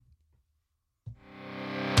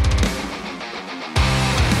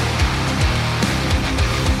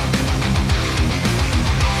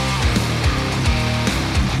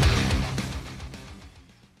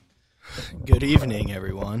evening,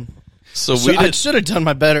 everyone. So I should have done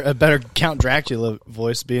a better Count Dracula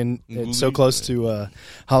voice, being it's so close to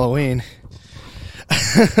Halloween.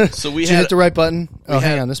 So we Did you hit the right button?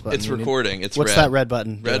 Hang on, this button. It's recording. It's what's red. that red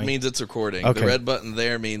button? Red doing? means it's recording. Okay. The red button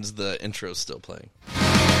there means the intro's still playing.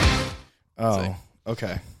 Oh,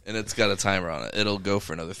 okay. And it's got a timer on it. It'll go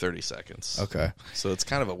for another 30 seconds. Okay. So it's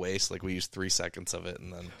kind of a waste. Like we used 3 seconds of it,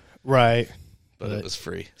 and then Right. But it was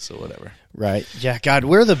free, so whatever. Right. Yeah, God,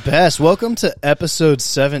 we're the best. Welcome to episode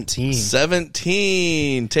 17.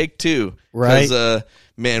 17. Take 2. Right. Because,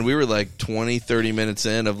 man, we were like 20, 30 minutes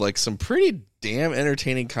in of like some pretty damn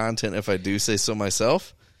entertaining content, if I do say so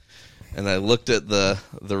myself. And I looked at the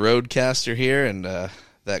Rodecaster here, and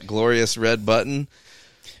that glorious red button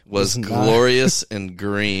was glorious and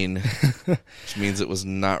green, which means it was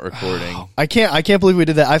not recording. I can't believe we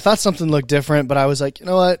did that. I thought something looked different, but I was like, you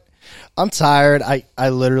know what? I'm tired. I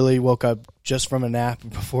literally woke up just from a nap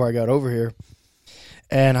before I got over here.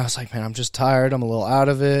 And I was like, man, I'm just tired. I'm a little out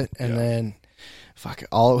of it. And then, fuck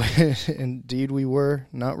it. Indeed, we were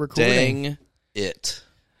not recording. Dang it.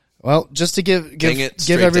 Well, just to give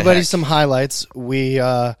straight everybody to some highlights, we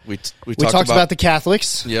talked about the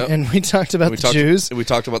Catholics, yep. and we talked about the Jews. We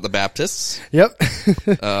talked about the Baptists. Yep.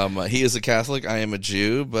 He is a Catholic. I am a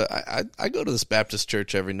Jew, but I go to this Baptist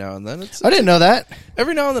church every now and then. I didn't know that.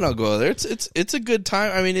 Every now and then I'll go there. It's a good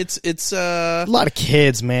time. I mean, it's a lot of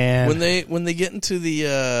kids, man. When they get into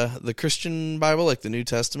the Christian Bible, like the New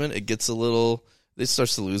Testament, it gets it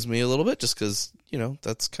starts to lose me a little bit, just because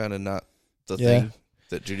that's kind of not the thing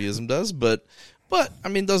that Judaism does, but I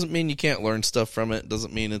mean, doesn't mean you can't learn stuff from it.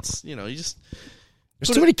 Doesn't mean it's you just there's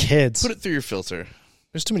too many kids. Put it through your filter.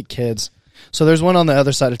 There's too many kids. So there's one on the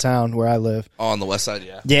other side of town where I live. Oh, on the west side,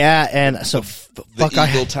 yeah. Yeah, and so the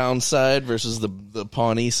Eagletown side versus the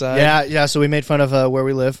Pawnee side. Yeah. So we made fun of where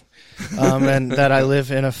we live, and that I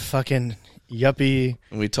live in a fucking yuppie.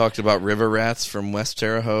 And we talked about river rats from West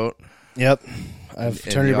Terre Haute. Yep, I have a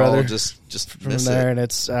fraternity brother just from there, and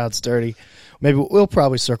it's dirty. Maybe we'll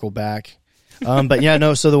probably circle back. But yeah,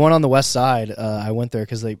 no, so the one on the west side, I went there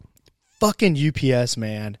because they fucking UPS,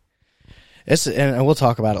 man. And we'll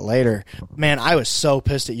talk about it later. Man, I was so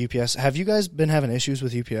pissed at UPS. Have you guys been having issues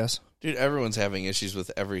with UPS? Dude, everyone's having issues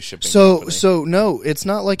with every shipping company. company. So no, it's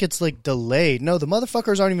not like it's like delayed. No, the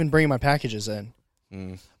motherfuckers aren't even bringing my packages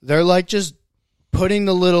in. They're like just putting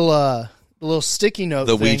the little sticky note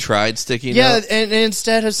thing. We tried sticky note? Yeah, and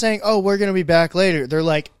instead of saying, oh, we're going to be back later, they're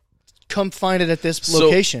like, come find it at this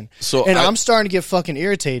location. And I'm starting to get fucking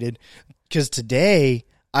irritated because today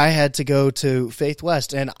I had to go to Faith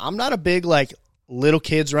West, and I'm not a big like little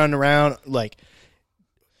kids running around like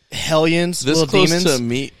hellions, this little close demons. To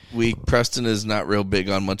meat week, Preston is not real big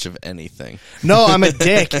on much of anything. No, I'm a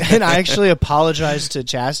dick, and I actually apologized to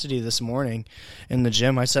Chastity this morning in the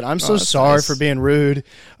gym. I said, I'm so sorry for being rude.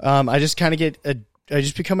 I just kind of I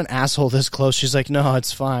just become an asshole this close. She's like, no,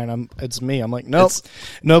 it's fine. It's me. I'm like, nope,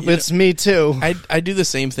 it's me too. I do the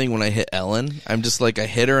same thing when I hit Ellen. I'm just like, I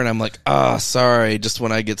hit her and I'm like, sorry. Just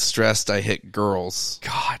when I get stressed, I hit girls.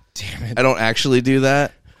 God damn it. I don't actually do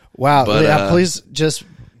that. Wow. But, please just,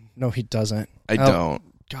 no, he doesn't. I don't.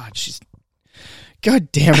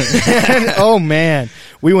 God damn it, man. Oh man.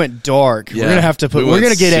 We went dark. Yeah, we're going to have to put, we're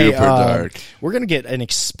going to get super dark. We're going to get an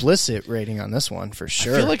explicit rating on this one for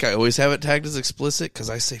sure. I feel like I always have it tagged as explicit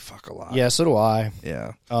because I say fuck a lot. Yeah, so do I.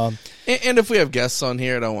 Yeah. And if we have guests on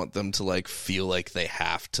here, I don't want them to like feel like they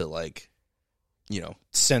have to like,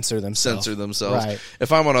 censor themselves. Right.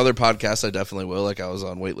 If I'm on other podcasts, I definitely will. Like I was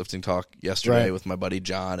on Weightlifting Talk yesterday with my buddy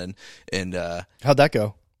John and how'd that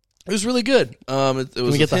go? It was really good. Can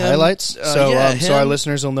we get the highlights? So our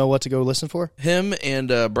listeners will know what to go listen for? Him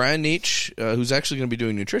and Brian Nietzsche, who's actually going to be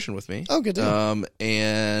doing nutrition with me. Oh, good deal.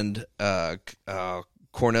 And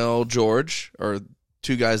Cornell George are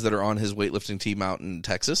two guys that are on his weightlifting team out in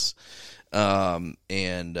Texas. And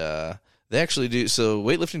they actually do. So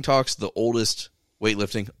Weightlifting Talk's the oldest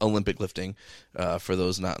weightlifting, Olympic lifting, for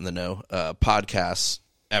those not in the know, podcasts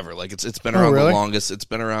ever. Like it's been around the longest. It's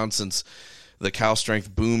been around since the Cow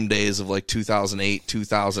Strength boom days of like 2008,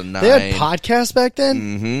 2009. They had podcasts back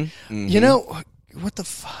then? Mm-hmm. You know, what the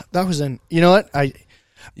fuck? That was in, you know what?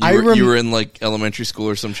 You were in like elementary school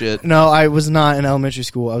or some shit? No, I was not in elementary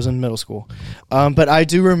school. I was in middle school. But I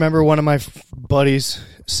do remember one of my buddies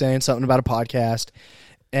saying something about a podcast,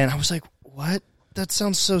 and I was like, what? That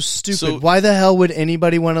sounds so stupid. So, why the hell would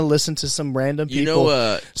anybody want to listen to some random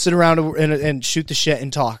people sit around and shoot the shit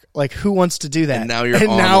and talk? Like, who wants to do that? And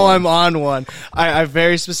now I'm on one. I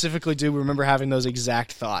very specifically do remember having those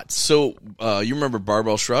exact thoughts. So, you remember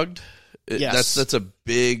Barbell Shrugged? Yes. That's a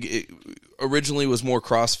big... originally was more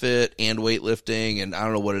CrossFit and weightlifting, and I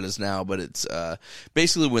don't know what it is now, but it's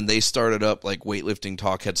basically when they started up, like Weightlifting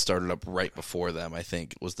Talk had started up right before them, I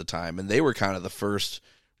think was the time, and they were kind of the first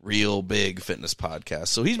real big fitness podcast.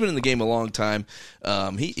 So he's been in the game a long time.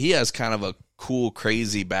 He has kind of a cool,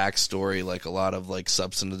 crazy backstory, like a lot of like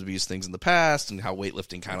substance abuse things in the past, and how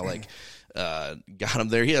weightlifting kind of like got him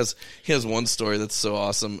there. He has one story that's so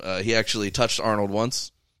awesome. He actually touched Arnold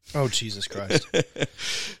once. Oh, Jesus Christ.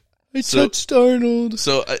 I touched Arnold.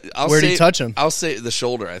 So where'd he touch him? I'll say the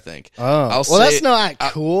shoulder, I think. Oh. That's not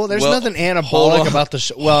cool. There's nothing anabolic about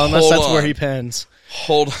the well, unless that's where he pins.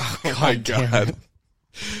 Hold on. Oh, my God.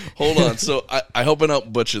 Hold on. So I hope I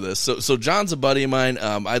don't butcher this. So John's a buddy of mine.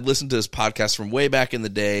 I'd listened to his podcast from way back in the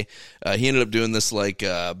day. He ended up doing this like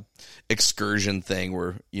excursion thing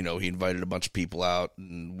where, you know, he invited a bunch of people out,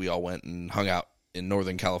 and we all went and hung out in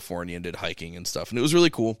Northern California and did hiking and stuff. And it was really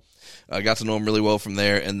cool. I got to know him really well from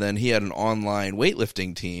there. And then he had an online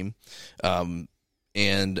weightlifting team.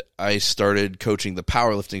 And I started coaching the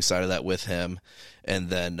powerlifting side of that with him. And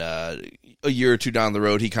then a year or two down the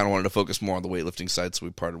road, he kind of wanted to focus more on the weightlifting side, so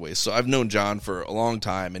we parted ways. So I've known John for a long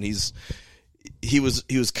time, and he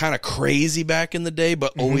was kind of crazy back in the day,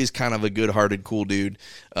 but always kind of a good-hearted, cool dude.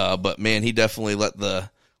 But man, he definitely let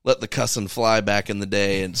the cussing fly back in the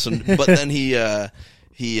day, and so. But then he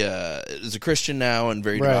is a Christian now and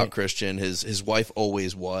very devout Christian. His wife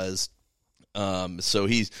always was. So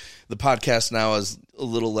the podcast now is a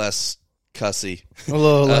little less cussy, a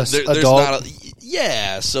little less adult.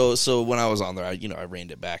 So when I was on there, I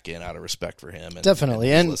reined it back in out of respect for him.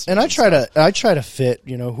 Definitely, and I try to fit,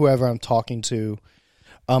 whoever I'm talking to.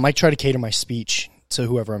 I try to cater my speech to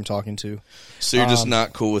whoever I'm talking to. So you're just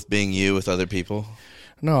not cool with being you with other people?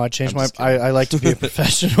 No, I changed I like to be a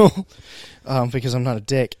professional, because I'm not a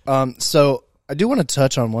dick. So I do want to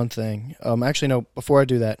touch on one thing. Actually, no. Before I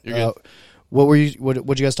do that, What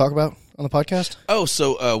you guys talk about on the podcast? Oh,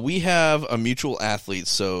 so we have a mutual athlete.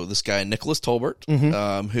 So this guy, Nicholas Tolbert,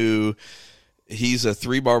 who he's a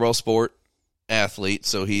 3 barbell sport athlete.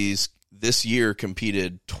 So he's this year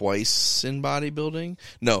competed twice in bodybuilding.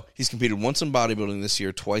 No, he's competed once in bodybuilding this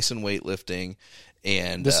year, twice in weightlifting,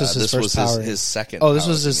 and this was his second. Oh, this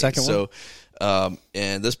was his second one. So,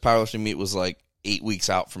 and this powerlifting meet was like 8 weeks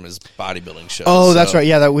out from his bodybuilding show. Oh, that's right.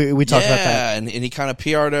 Yeah, that we talked about that. And he kind of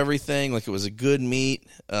PR'd everything. Like, it was a good meet.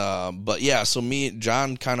 But yeah, so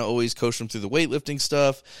John kind of always coached him through the weightlifting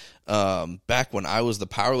stuff. Back when I was the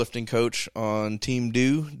powerlifting coach on Team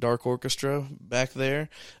Do, Dark Orchestra back there,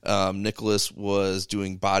 Nicholas was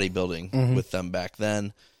doing bodybuilding with them back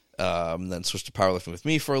then. Then switched to powerlifting with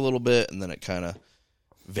me for a little bit, and then it kind of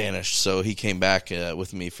vanished. So he came back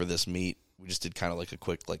with me for this meet. We just did kind of like a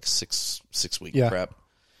quick six week prep.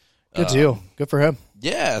 Good deal. Good for him.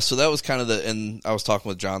 Yeah, so that was kind of and I was talking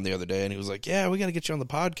with John the other day, and he was like, yeah, we got to get you on the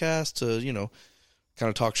podcast to, kind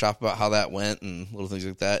of talk shop about how that went and little things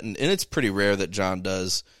like that. And it's pretty rare that John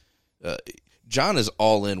does. John is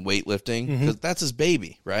all in weightlifting because that's his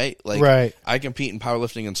baby, right? Like, I compete in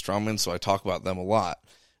powerlifting and strongman, so I talk about them a lot.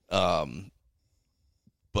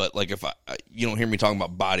 But like, if you don't hear me talking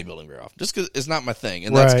about bodybuilding very often, just because it's not my thing,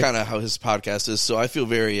 and that's kind of how his podcast is. So I feel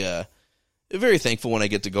very, very thankful when I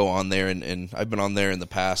get to go on there, and I've been on there in the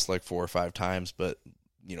past like 4 or 5 times, but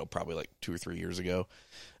probably like 2 or 3 years ago.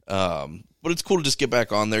 But it's cool to just get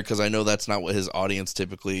back on there because I know that's not what his audience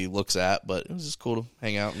typically looks at. But it was just cool to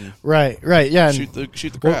hang out and yeah, shoot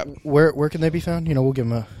the crap. Where can they be found? We'll give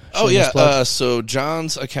them a so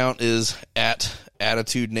John's account is at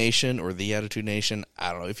Attitude Nation or the Attitude Nation.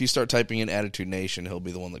 I don't know. If you start typing in Attitude Nation, he'll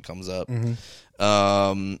be the one that comes up.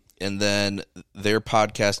 And then their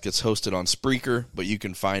podcast gets hosted on Spreaker, but you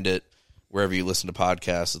can find it wherever you listen to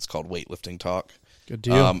podcasts. It's called Weightlifting Talk. Good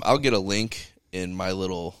deal. I'll get a link in my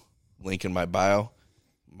little link in my bio,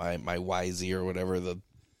 my YZ or whatever, the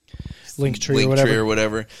link tree or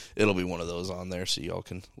whatever. It'll be one of those on there, so y'all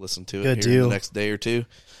can listen to it Good deal. The next day or two.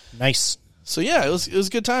 Nice. So yeah, it was a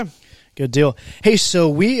good time. Good deal. Hey, so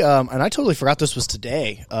we and I totally forgot this was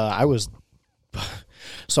today. I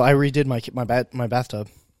redid my bathtub.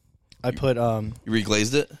 I put you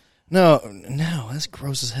reglazed it? No, that's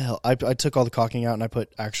gross as hell. I took all the caulking out and I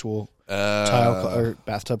put actual tile or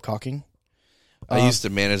bathtub caulking. I used to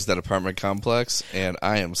manage that apartment complex, and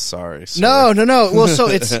I am sorry. Sir. No. Well, so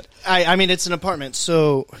it's I mean it's an apartment,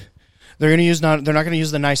 so they're not gonna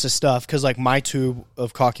use the nicest stuff because like my tube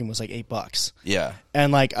of caulking was like $8. Yeah,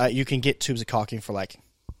 and like you can get tubes of caulking for like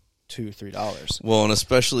 $2-3. Well, and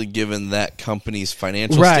especially given that company's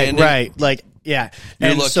financial Right, standing, right. Like, yeah.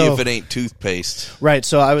 you're And lucky so, if it ain't toothpaste. right.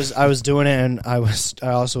 So I was doing it, and I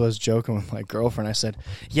also was joking with my girlfriend. I said,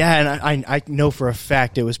 yeah, and I know for a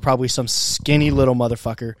fact it was probably some skinny little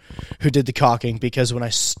motherfucker who did the caulking, because when I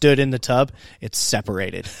stood in the tub, it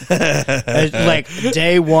separated. Like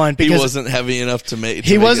day one, because He wasn't heavy enough to make.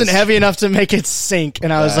 he wasn't heavy enough to make it sink,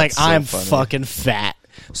 and I was like, That's so I'm funny. fucking fat.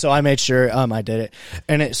 So I made sure I did it,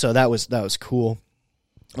 and so that was cool.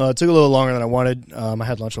 It took a little longer than I wanted. I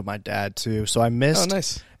had lunch with my dad too, so I missed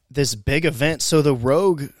nice. this big event. So the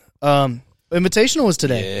Rogue Invitational was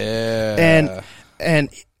today, Yeah, and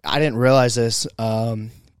I didn't realize this,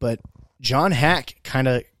 but John Hack kind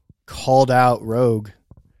of called out Rogue.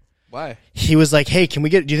 why? He was like, "Hey, do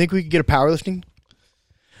you think we could get a powerlifting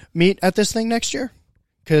meet at this thing next year?"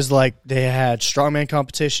 Because like they had strongman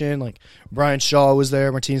competition, like Brian Shaw was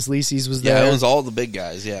there, Martinez Lisi's was there. Yeah, it was all the big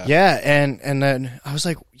guys. Yeah, Yeah, and then I was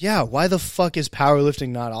like, yeah, why the fuck is powerlifting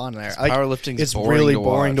not on there? powerlifting's it's boring really to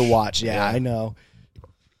boring to watch. watch. Yeah, Yeah. I know.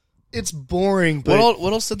 It's boring, but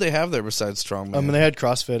What else did they have there besides strongman? I mean, they had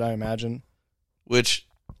CrossFit, I imagine. Which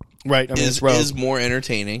Right, I mean, it's Rogue. is more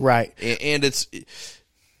entertaining, Right. And it's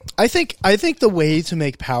I think the way to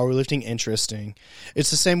make powerlifting interesting, it's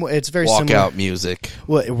the same way. It's very similar. walkout music,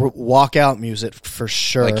 Walkout music for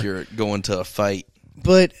sure. like you're going to a fight.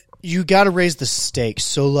 But you got to raise the stakes.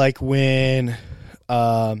 So like when,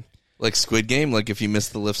 Like Squid Game, like if you miss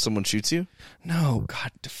the lift, someone shoots you. no,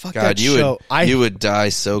 God, fuck God, that you show. you would die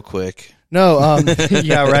so quick. No,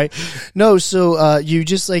 yeah, right. No, so you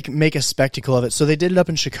just like make a spectacle of it. So they did it up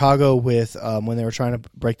in Chicago with when they were trying to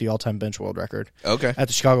break the all-time bench world record Okay, at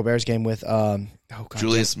the Chicago Bears game with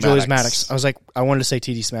Julius Maddox. Maddox. I was like, I wanted to say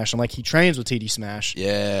TD Smash. I'm like, he trains with TD Smash.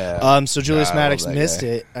 Yeah. So Julius I Maddox love that missed guy.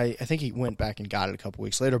 it. I think he went back and got it a couple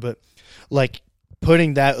weeks later, but like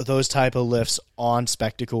putting those type of lifts on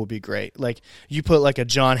spectacle would be great. Like you put like a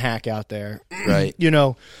John Hack out there, Right. you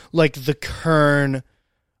know, like the Kern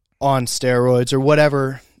on steroids or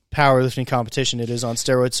whatever powerlifting competition it is on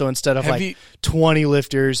steroids. So instead of 20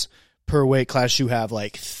 lifters per weight class, you have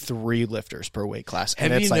like 3 lifters per weight class.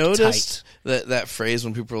 And Have it's you like noticed tight. that phrase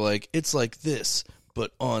when people are like, "It's like this,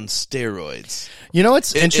 but on steroids"? You know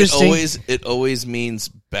what's interesting? It always means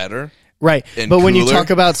better. Right. and But when you cooler. talk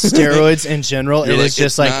about steroids in general, You're it is just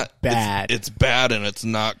it's like not- bad. It's bad and it's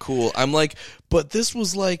not cool. I'm like, but this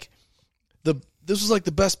was like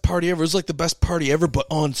the best party ever. It was like the best party ever, but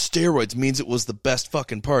on steroids means it was the best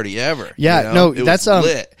fucking party ever. Yeah, you know? no, It that's was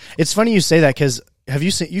lit. It's funny you say that because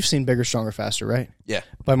you've seen Bigger, Stronger, Faster, right? Yeah,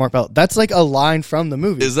 By Mark Bell. That's like a line from the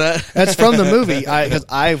movie. is that? That's from the movie because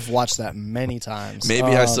I've watched that many times. Maybe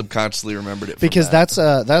I subconsciously remembered it from because that.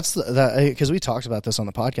 that's because we talked about this on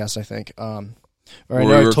the podcast. I think. Or I Were know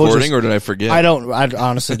we I told you- recording or did I forget? I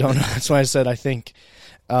honestly don't know. That's why I said I think.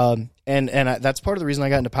 That's part of the reason I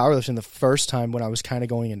got into powerlifting the first time when I was kind of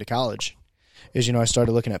going into college. Is I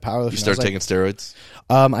started looking at powerlifting. You started taking steroids?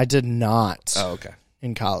 I did not. Oh, okay.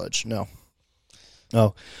 In college, no.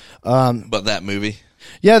 Oh, But that movie?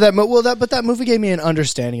 yeah. That movie gave me an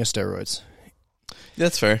understanding of steroids.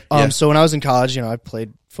 That's fair. Yeah. So when I was in college, I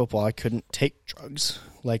played football. I couldn't take drugs,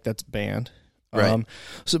 like that's banned. Right.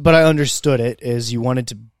 But I understood it as you wanted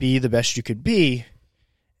to be the best you could be,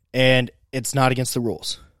 and it's not against the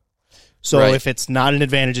rules. So Right. if it's not an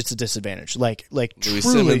advantage, it's a disadvantage. Like Louis truly,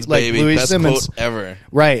 Simmons, like baby. Louis Best Simmons, quote ever.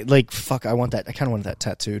 right? Like fuck, I want that. I kind of wanted that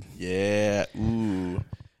tattooed. Yeah. Ooh.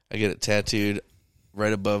 I get it tattooed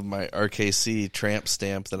right above my RKC tramp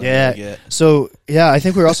stamp that I'm Yeah. going to get. So yeah, I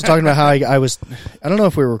think we were also talking about how I was. I don't know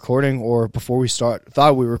if we were recording or before we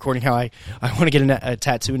thought we were recording. How I want to get a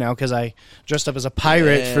tattoo now because I dressed up as a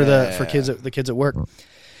pirate for the kids at work,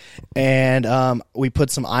 and we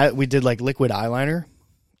put we did like liquid eyeliner,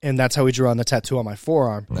 and that's how we drew on the tattoo on my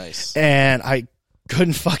forearm. Nice. And I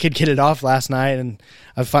couldn't fucking get it off last night, and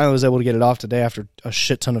I finally was able to get it off today after a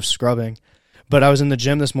shit ton of scrubbing. But I was in the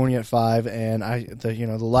gym this morning at 5, and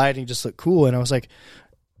the lighting just looked cool, and I was like,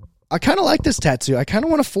 I kind of like this tattoo. I kind of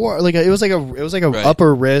want it was like a Right.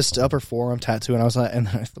 upper wrist, upper forearm tattoo, and I was like, and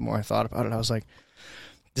then the more I thought about it, I was like,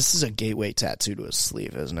 this is a gateway tattoo to a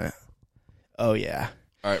sleeve, isn't it? Oh yeah.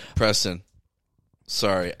 All right, Preston.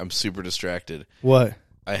 Sorry, I'm super distracted. What?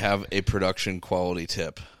 I have a production quality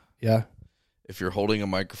tip. Yeah. If you're holding a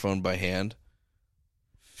microphone by hand,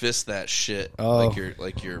 fist that shit Oh. like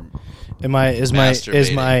you're Am I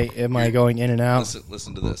going in and out?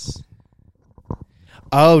 listen to this.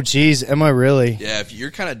 Oh geez, am I really? Yeah, if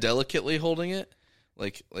you're kind of delicately holding it,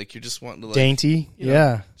 like you're just wanting to like Dainty? you know,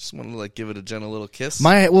 Yeah. just wanting to like give it a gentle little kiss.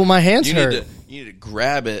 My hands you hurt. need to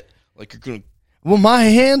grab it like you're gonna Well, my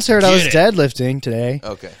hands hurt. I was Get it. deadlifting today.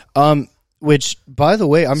 Okay. Which, by the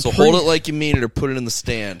way, So hold it like you mean it, or put it in the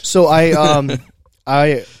stand. So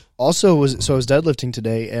I also was deadlifting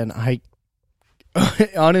today, and I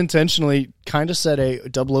unintentionally kind of set a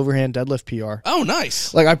double overhand deadlift PR. Oh,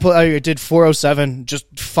 nice. Like I did 407, just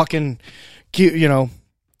fucking,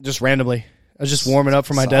 just randomly. I was just warming up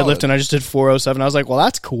for my Solid. deadlift, and I just did 407. I was like, well,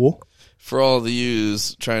 that's cool. For all the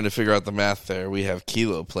yous trying to figure out the math there, we have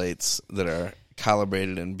kilo plates that are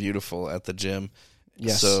calibrated and beautiful at the gym.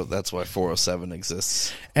 Yes. So that's why 407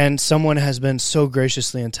 exists. And someone has been so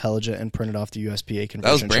graciously intelligent and printed off the USPA conversion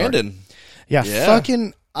That was chart. Brandon. Yeah,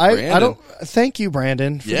 fucking. I Brandon. don't. Thank you,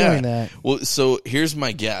 Brandon, for doing that. Well, so here's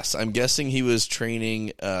my guess. I'm guessing he was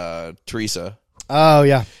training Teresa, Oh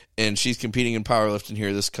yeah, and she's competing in powerlifting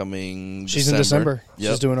here this coming she's in December. Yep.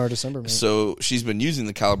 She's doing our December meet. So she's been using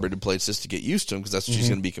the calibrated plates just to get used to them because that's what she's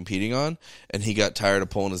going to be competing on. And he got tired of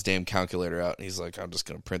pulling his damn calculator out, and he's like, "I'm just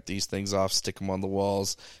going to print these things off, stick them on the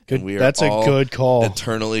walls." Good. And we are That's all a good call.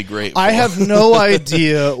 Eternally grateful. I have no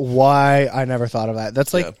idea why I never thought of that.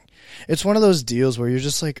 That's like, Yeah. it's one of those deals where you're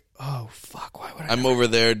just like, oh fuck, why would I? I'm over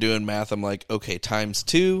there doing math. I'm like, okay, times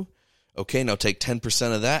 2. Okay, now take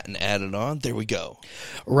 10% of that and add it on. There we go.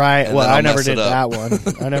 Right. And Well, then I'll I never mess it did up. that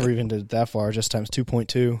one. I never even did it that far. Just times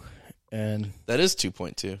 2.2, and That is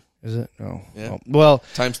 2.2. is it? No. Yeah. Well,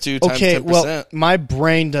 Times 2 times okay. 10%. Well, my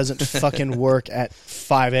brain doesn't fucking work at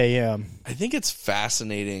 5 a.m. I think it's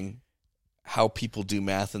fascinating how people do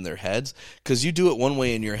math in their heads, because you do it one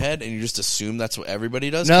way in your head and you just assume that's what everybody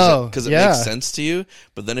does No, because it yeah. makes sense to you.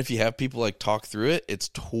 But then if you have people like talk through it, it's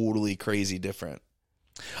totally crazy different.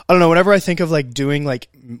 I don't know. Whenever I think of like doing like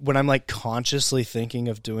when I'm like consciously thinking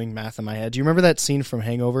of doing math in my head, do you remember that scene from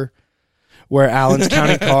Hangover where Alan's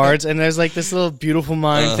counting cards and there's like this little beautiful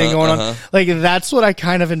mind thing going on? Like that's what I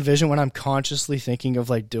kind of envision when I'm consciously thinking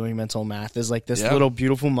of like doing mental math, is like this Yeah. little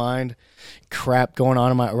beautiful mind crap going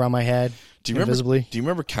on in around my head. Do you invisibly. Do you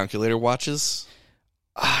remember calculator watches?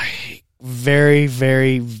 Very,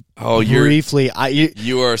 very briefly.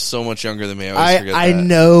 You are so much younger than me. I always forget I that.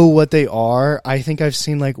 know what they are. I think I've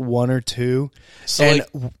seen like one or two. So, and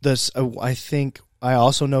like- this, I think I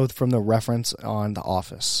also know from the reference on The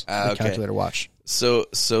Office, the okay. calculator watch. So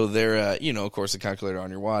they're of course, a calculator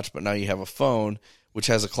on your watch, but now you have a phone which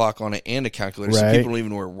has a clock on it and a calculator. So Right. people don't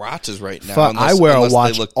even wear watches right now. Fuck, unless, I wear a unless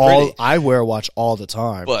watch they look all. pretty. I wear a watch all the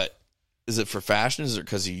time. But is it for fashion? Is it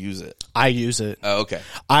because you use it? I use it. Oh, okay.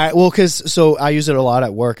 I use it a lot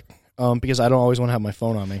at work, because I don't always want to have my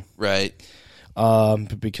phone on me. Right.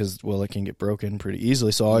 Because it can get broken pretty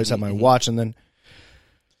easily. So I always have my watch, and then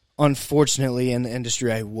unfortunately in the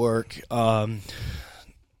industry I work,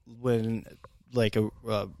 when like a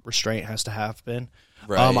restraint has to happen,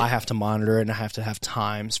 Right. I have to monitor it and I have to have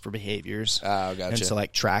times for behaviors. Oh, gotcha. And to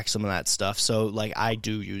like track some of that stuff. So like I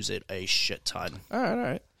do use it a shit ton. All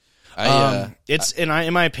right. In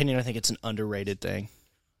my opinion, I think it's an underrated thing.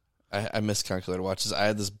 I miss calculator watches. I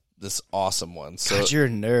had this awesome one. So God, you're a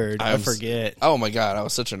nerd. I I'm- forget. Oh my god, I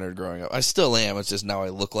was such a nerd growing up. I still am. It's just now I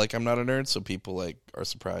look like I'm not a nerd, so people like are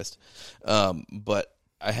surprised. But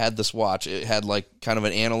I had this watch. It had like kind of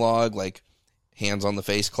an analog, like hands on the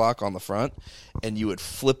face clock on the front, and you would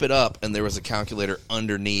flip it up, and there was a calculator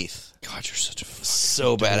underneath. God, you're such a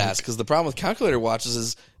So badass. Because the problem with calculator watches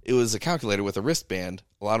is it was a calculator with a wristband.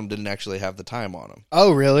 A lot of them didn't actually have the time on them.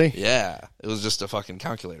 Oh, really? Yeah, it was just a fucking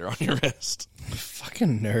calculator on your wrist.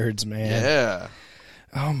 Fucking nerds, man. Yeah.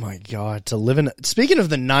 Oh my god, to live in. Speaking of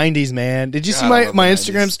the '90s, man, did you see God, I my love my the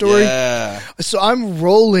Instagram 90s. story? Yeah. So I'm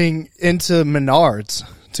rolling into Menards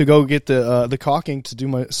to go get the caulking to do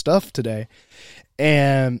my stuff today,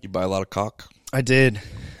 and You buy a lot of cock? I did.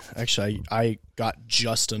 Actually, I got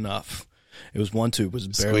just enough. It was one tube, was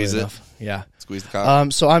barely Squeeze it. enough. Yeah. Squeeze the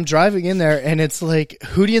cock? So I'm driving in there, and it's like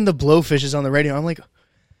Hootie and the Blowfish is on the radio. I'm like,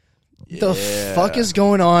 the fuck is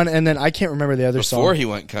going on? And then I can't remember the other song. Before he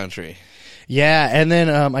went country. Yeah, and then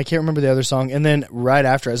I can't remember the other song. And then right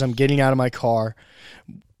after, as I'm getting out of my car,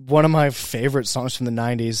 one of my favorite songs from the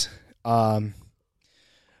 90s,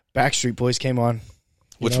 Backstreet Boys came on.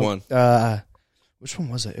 Which one? Which one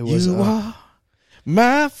was it? It was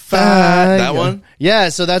my fire. That one? Yeah,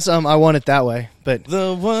 so that's I Want It That Way. But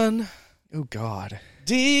The one oh god.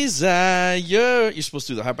 desire. You're supposed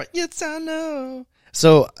to do the high part. Yes, I know.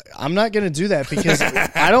 So I'm not going to do that because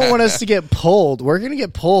I don't want us to get pulled. We're going to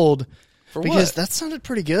get pulled For because what? that sounded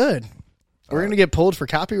pretty good. We're going to get pulled for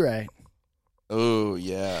copyright. Oh,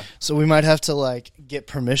 yeah. So we might have to like get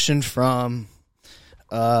permission from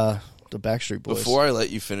the Backstreet Boys. Before I let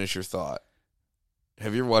you finish your thought,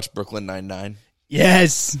 have you ever watched Brooklyn Nine-Nine?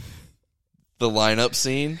 Yes. the lineup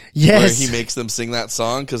scene Yes. where he makes them sing that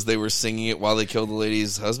song because they were singing it while they killed the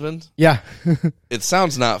lady's husband? Yeah. It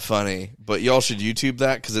sounds not funny, but y'all should YouTube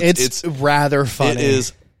that because it's rather funny. It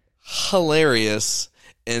is hilarious.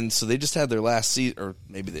 And so they just had their last season, or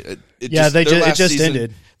maybe it just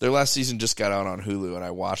ended. Their last season just got out on Hulu, and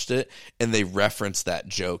I watched it, and they referenced that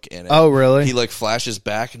joke in it. Oh, really? He like flashes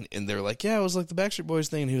back, and they're like, "Yeah, it was like the Backstreet Boys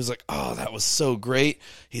thing." And he was like, "Oh, that was so great."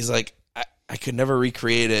 He's like, I could never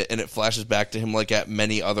recreate it, and it flashes back to him like at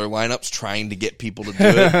many other lineups trying to get people to do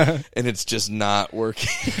it, and it's just not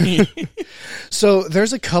working. So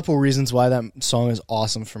there's a couple reasons why that song is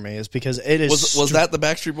awesome for me. Is because it is was that the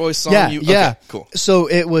Backstreet Boys song? Yeah, yeah, okay, cool. So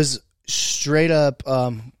it was straight up.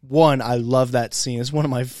 One, I love that scene. It's one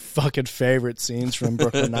of my fucking favorite scenes from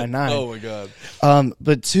Brooklyn Nine-Nine. Oh my god.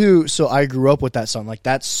 But two, so I grew up with that song. Like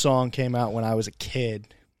that song came out when I was a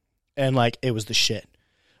kid, and like it was the shit.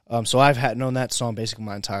 So I've known that song basically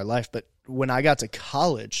my entire life. But when I got to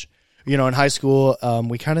college, in high school,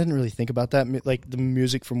 we kind of didn't really think about that, like the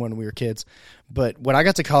music from when we were kids. But when I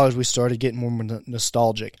got to college, we started getting more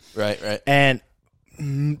nostalgic. Right. And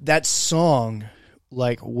that song,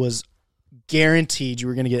 like, was guaranteed you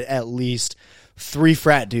were going to get at least 3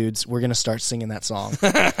 frat dudes were going to start singing that song.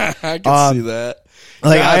 I can see that.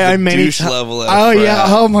 Like I many level. Yeah.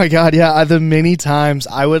 Oh my god. Yeah. The many times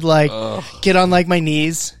I would get on like my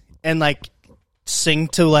knees and like sing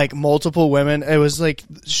to like multiple women. It was like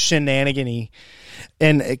shenanigan-y.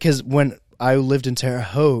 And because when I lived in Terre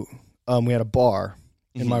Haute, we had a bar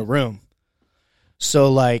in my room.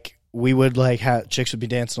 So like we would like have chicks would be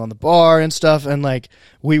dancing on the bar and stuff, and like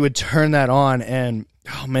we would turn that on, and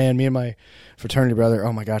oh man, me and my fraternity brother,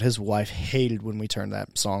 oh my god, his wife hated when we turned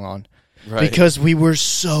that song on. Right. Because we were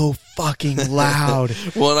so fucking loud.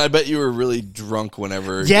 Well, and I bet you were really drunk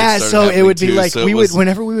whenever. Yeah, so it would be like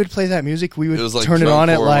whenever we would play that music, we would turn it on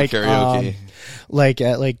at like karaoke. Like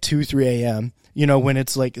at like 2-3 a.m. When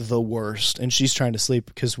it's like the worst, and she's trying to sleep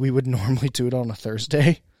because we would normally do it on a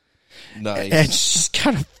Thursday. Nice. And she's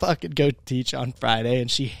gotta fucking go teach on Friday, and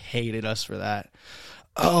she hated us for that.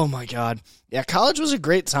 Oh my god. Yeah, college was a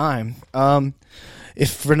great time.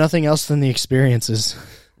 If for nothing else than the experiences.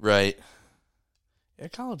 Right. Yeah,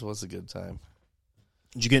 college was a good time.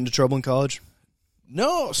 Did you get into trouble in college?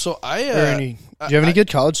 No, so I. Do you have any good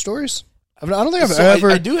college stories? I don't think I've ever.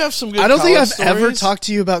 I do have some good. I don't think I've stories. ever talked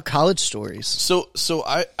to you about college stories. So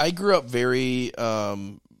I grew up very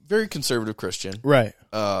very conservative Christian, right?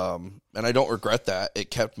 And I don't regret that. It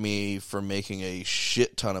kept me from making a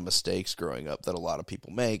shit ton of mistakes growing up that a lot of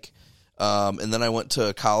people make. And then I went to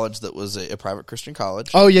a college that was a private Christian college.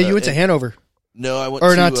 Oh yeah, you went to Hanover. No, I went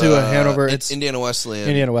not to Hanover. It's Indiana Wesleyan.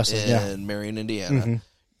 In Marion, Indiana. Mm-hmm.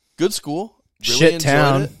 Good school. Really shit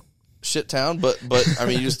town. It. Shit town, but I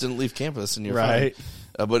mean, you just didn't leave campus, and you're right.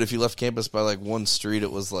 Fine. But if you left campus by like one street,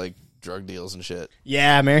 it was like drug deals and shit.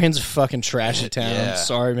 Yeah, Marion's a fucking trashy town. Yeah.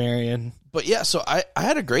 Sorry, Marion. But yeah, so I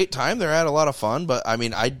had a great time there. I had a lot of fun, but I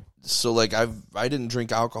mean, I didn't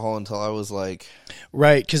drink alcohol until I was like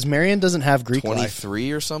right, because Marion doesn't have Greek 23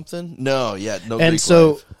 life. Or something. No, yeah, no. And Greek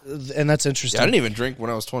so, life. And that's interesting. Yeah, I didn't even drink when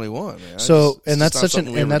I was 21. Man.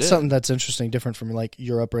 That's something that's interesting, different from like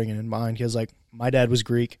your upbringing and mine. Because like my dad was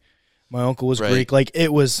Greek, my uncle was Greek. Like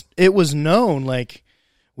it was known like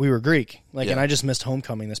we were Greek. Like, and I just missed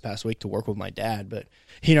homecoming this past week to work with my dad, but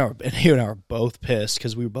he and I were both pissed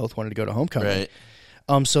because we both wanted to go to homecoming.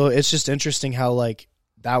 Right. So it's just interesting how like.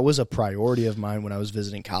 That was a priority of mine when I was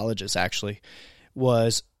visiting colleges, actually,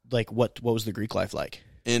 was like, what was the Greek life like?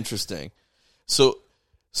 Interesting. So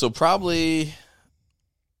probably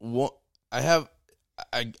I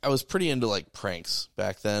was pretty into like pranks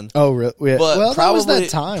back then. Oh, really? Yeah. But that was that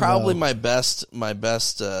time. Probably my best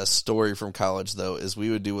story from college, though, is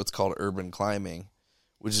we would do what's called urban climbing,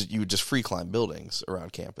 which is you would just free climb buildings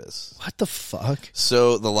around campus. What the fuck?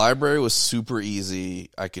 So the library was super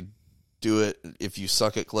easy. I could do it if you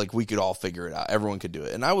suck at like we could all figure it out. Everyone could do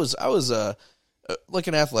it. And I was like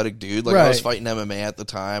an athletic dude. Like I was fighting MMA at the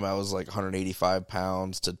time. I was like 185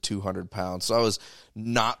 pounds to 200 pounds. So I was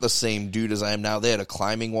not the same dude as I am now. They had a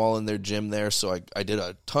climbing wall in their gym there, so I did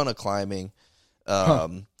a ton of climbing.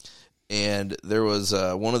 And there was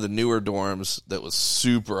one of the newer dorms that was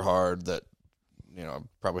super hard that I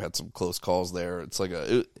probably had some close calls there. It's like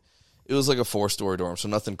it was like a 4-story dorm, so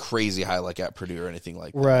nothing crazy high like at Purdue or anything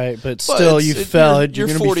like that. Right, but still, you fell. You're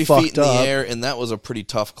 40 feet in the air, and that was a pretty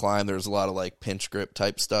tough climb. There was a lot of like pinch grip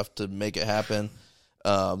type stuff to make it happen.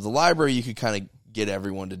 The library, you could kind of get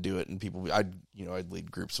everyone to do it, and I'd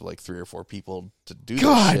lead groups of like 3 or 4 people to do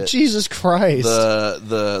God, this shit. Jesus Christ.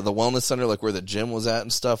 The wellness center, like where the gym was at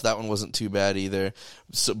and stuff, that one wasn't too bad either.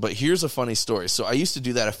 So, but here's a funny story. So I used to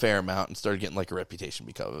do that a fair amount and started getting like a reputation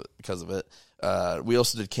because of it. We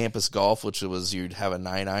also did campus golf, which was you'd have a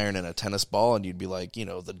 9-iron and a tennis ball, and you'd be like,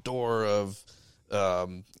 the door of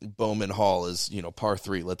Bowman Hall is, par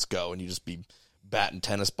 3, let's go. And you just be batting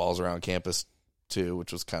tennis balls around campus too,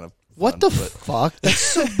 which was kind of what fun, the fuck? That's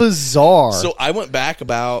so bizarre. So I went back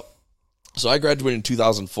so I graduated in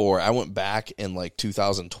 2004. I went back in like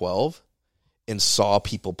 2012 and saw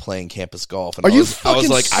people playing campus golf. And I was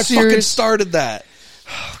like, I fucking started that.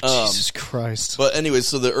 Oh, Jesus Christ. But anyway,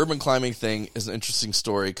 so the urban climbing thing is an interesting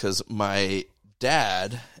story because my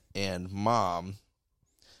dad and mom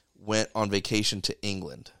went on vacation to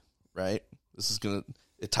England, right?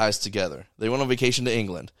 It ties together. They went on vacation to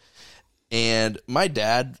England. And my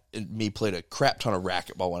dad and me played a crap ton of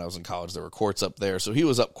racquetball when I was in college. There were courts up there, so he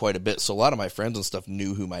was up quite a bit. So a lot of my friends and stuff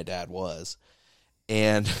knew who my dad was.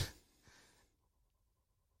 And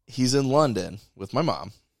he's in London with my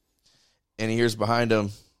mom. And he hears behind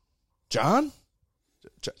him, John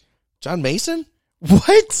Mason?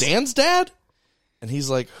 What? Dan's dad? And he's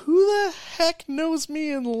like, who the heck knows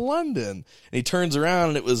me in London? And he turns around,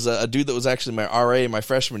 and it was a dude that was actually my RA in my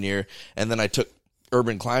freshman year. And then I took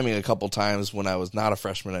urban climbing a couple times when I was not a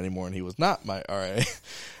freshman anymore, and he was not my RA.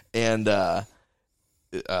 And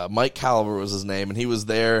Mike Caliber was his name, and he was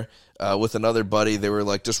there with another buddy. They were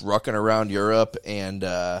like just rucking around Europe and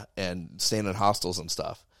staying in hostels and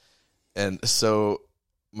stuff. And so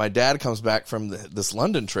my dad comes back from this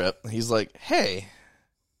London trip. And he's like, hey,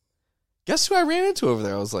 guess who I ran into over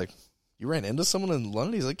there? I was like, you ran into someone in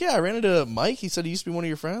London? He's like, yeah, I ran into Mike. He said he used to be one of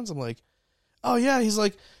your friends. I'm like, oh, yeah. He's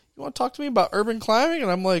like, you want to talk to me about urban climbing?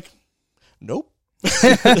 And I'm like, nope.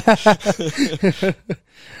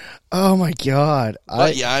 Oh my God.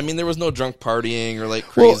 But yeah, I mean, there was no drunk partying or like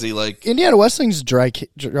crazy, like Indiana Wesleyan's dry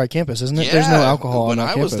campus, isn't it? Yeah, There's no alcohol on when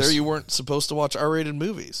I campus. was there, you weren't supposed to watch R-rated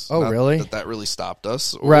movies. Oh, Not really? That really stopped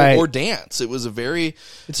us, Right. Or dance. It was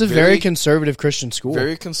It's a very conservative Christian school.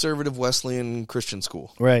 very conservative Wesleyan Christian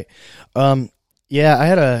school. Right. Yeah, I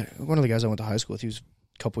had one of the guys I went to high school with. He was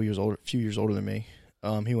a few years older than me.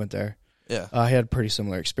 He went there. Yeah, I had a pretty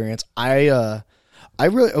similar experience. I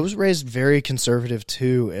was raised very conservative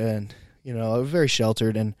too, and I was very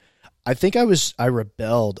sheltered. And I think I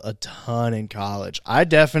rebelled a ton in college. I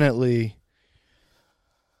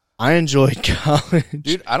enjoyed college,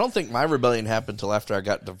 dude. I don't think my rebellion happened until after I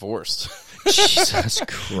got divorced. Jesus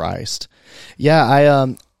Christ.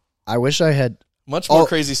 Yeah, I wish I had much more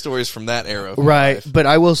crazy stories from that era. Right, life. But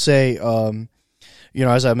I will say,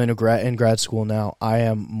 as I'm in grad school now, I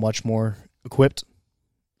am much more equipped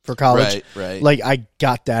for college. Right. Like I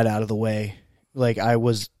got that out of the way. Like I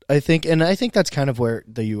think that's kind of where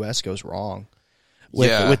the U.S. goes wrong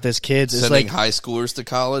with this kids. It's sending like high schoolers to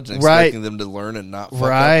college and expecting them to learn and not fuck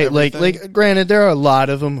up everything. Like granted, there are a lot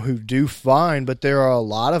of them who do fine, but there are a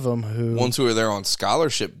lot of them ones who are there on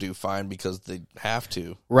scholarship do fine because they have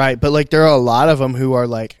to. Right, but like there are a lot of them who are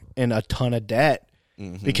like in a ton of debt.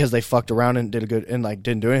 Mm-hmm. Because they fucked around and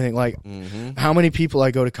didn't do anything. Like, how many people I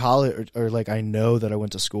go to college or like I know that I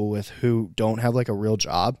went to school with who don't have like a real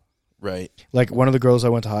job? Right. Like one of the girls I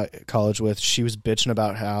went to college with, she was bitching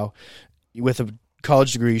about how with a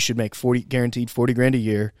college degree you should make guaranteed $40,000 a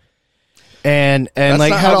year, and that's like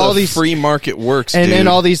not had how all the these free market works, and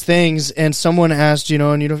all these things. And someone asked,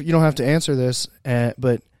 and you don't have to answer this,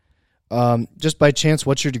 but just by chance,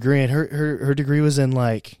 what's your degree? And her degree was in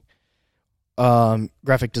like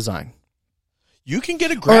graphic design. You can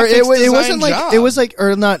get a graphic design it wasn't like job. It was like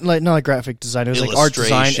not like graphic design. It was like art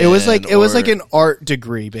design. It was like an art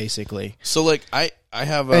degree basically. So like I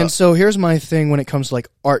have and so here's my thing when it comes to like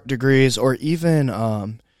art degrees or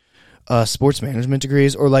even sports management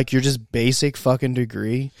degrees or like your just basic fucking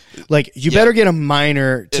degree. Like you better get a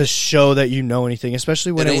minor to show that you know anything,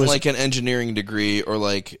 especially when it was ain't like an engineering degree or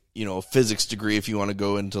like a physics degree if you want to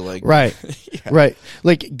go into like right.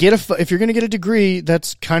 Like if you're gonna get a degree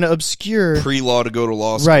that's kind of obscure, pre-law to go to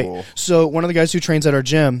law school. Right. So one of the guys who trains at our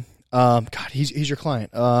gym, God, he's your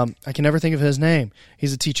client. I can never think of his name.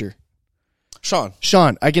 He's a teacher.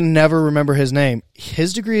 Sean. I can never remember his name.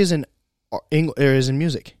 His degree is in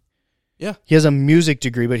music. Yeah. He has a music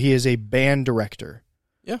degree, but he is a band director.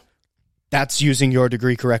 Yeah. That's using your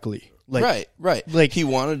degree correctly. Like, right. Like he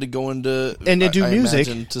wanted to go into and to do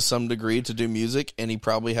music to some degree to do music, and he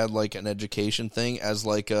probably had like an education thing as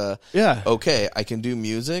like okay, I can do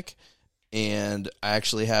music, and I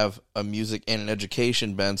actually have a music and an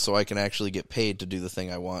education bent, so I can actually get paid to do the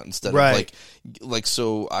thing I want instead of like.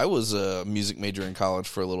 So I was a music major in college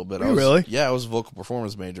for a little bit. Really? Yeah, I was a vocal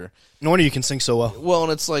performance major. No wonder you can sing so well. Well,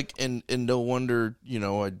 and it's like, and no wonder,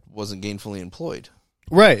 I wasn't gainfully employed.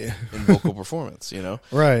 Right. In vocal performance,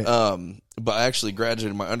 Right. But I actually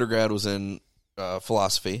graduated. My undergrad was in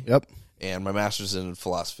philosophy. Yep. And my master's in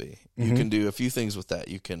philosophy. You can do a few things with that.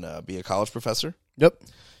 You can be a college professor. Yep.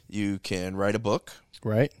 You can write a book.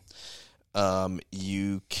 Right.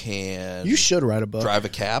 You can. You should write a book. Drive a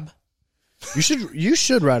cab. You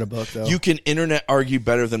should write a book though. You can internet argue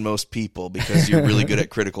better than most people because you're really good at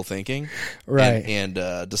critical thinking, right? And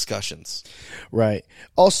discussions, right?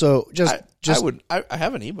 Also, I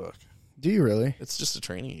have an ebook. Do you really? It's just a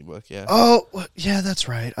training ebook, yeah. Oh, yeah, that's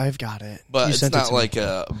right. I've got it. But it's not like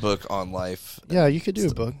a book on life. Yeah, you could do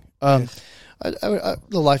a book. The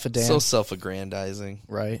Life of Dan. So self-aggrandizing.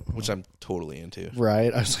 Right. Which I'm totally into.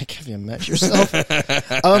 Right. I was like, have you met yourself?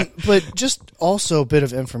 But just also a bit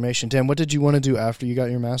of information. Dan, what did you want to do after you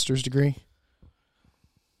got your master's degree?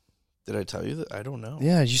 Did I tell you that? I don't know.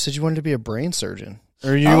 Yeah, you said you wanted to be a brain surgeon.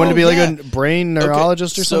 Or you wanted to be like a brain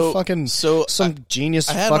neurologist or some genius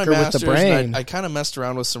fucker with the brain. I kind of messed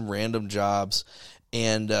around with some random jobs,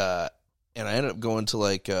 and I ended up going to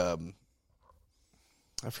like I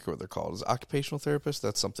forget what they're called. Is it occupational therapist?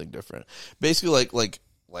 That's something different. Basically, like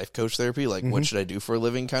life coach therapy. Like, what should I do for a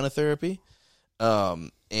living? Kind of therapy.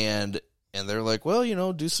 And they're like,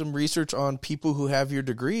 well, do some research on people who have your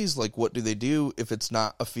degrees. Like, what do they do if it's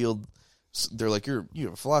not a field? They're like, you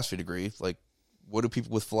have a philosophy degree. Like, what do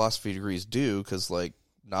people with philosophy degrees do? Because, like,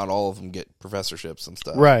 not all of them get professorships and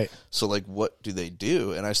stuff. Right. So, like, what do they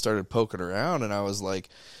do? And I started poking around, and I was like,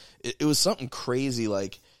 it was something crazy.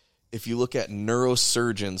 Like, if you look at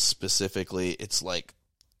neurosurgeons specifically, it's like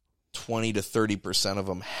 20 to 30% of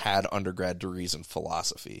them had undergrad degrees in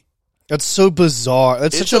philosophy. That's so bizarre.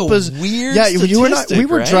 That's such a weird. Yeah, statistic, we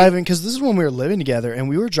were right? driving because this is when we were living together, and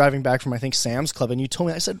we were driving back from I think Sam's Club, and you told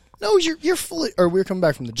me. I said, "No, you're full." Or we were coming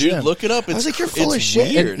back from the gym. Dude, look it up. I was like, "You're full of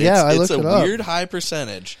shit." Weird. And, I looked it up. It's a weird high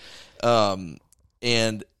percentage. And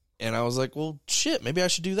I was like, well, shit, maybe I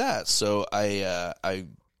should do that. So I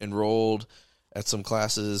enrolled at some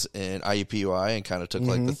classes in IUPUI and kind of took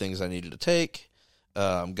like the things I needed to take.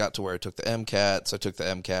 Got to where I took the MCATs. I took the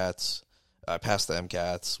MCATs. I passed the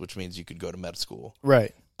MCATs, which means you could go to med school.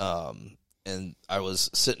 Right. And I was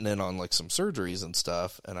sitting in on like some surgeries and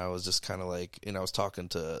stuff, and I was just kind of like, I was talking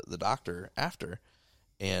to the doctor after,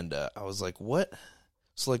 and I was like, what?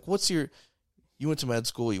 So like, you went to med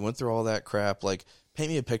school, you went through all that crap, like, paint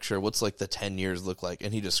me a picture, what's like the 10 years look like?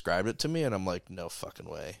 And he described it to me, and I'm like, no fucking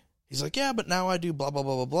way. He's like, yeah, but now I do blah, blah,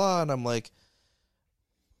 blah, blah, blah, and I'm like,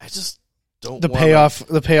 I just don't the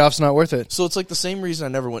payoff's not worth it. So it's like the same reason I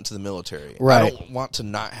never went to the military. Right. I don't want to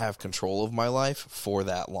not have control of my life for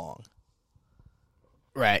that long.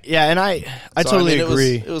 Right. Yeah, and I totally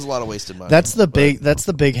agree. It was a lot of wasted money. That's the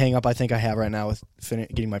big hang up I think I have right now with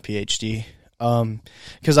getting my PhD.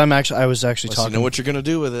 Because I was actually talking. You know what you're going to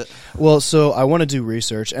do with it. Well, so I want to do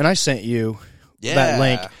research, and I sent you that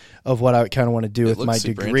link of what I kind of want to do with my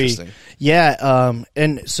degree. Yeah.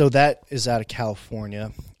 And so that is out of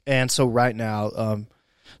California. And so right now,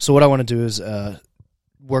 so what I want to do is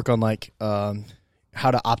work on like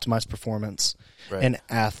how to optimize performance in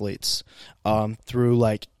athletes through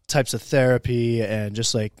like types of therapy and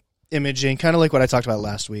just like imaging, kind of like what I talked about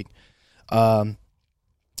last week. The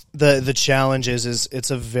challenge is it's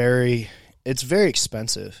very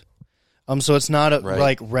expensive. So it's not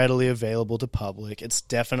like readily available to public. It's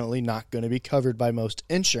definitely not going to be covered by most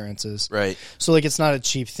insurances. Right. So like it's not a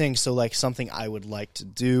cheap thing. So like something I would like to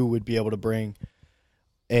do would be able to bring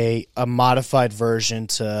a modified version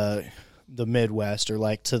to the Midwest or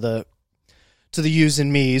like to the yous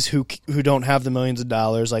and me's who don't have the millions of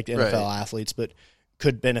dollars like the NFL athletes, but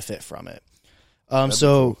could benefit from it.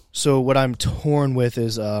 So what I'm torn with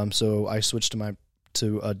is so I switched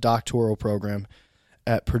to a doctoral program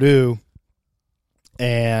at Purdue.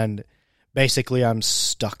 And basically, I'm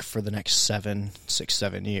stuck for the next 7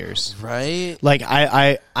 years. Right. Like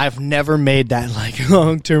I've never made that like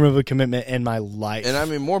long term of a commitment in my life. And I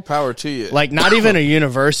mean, more power to you. Like not even a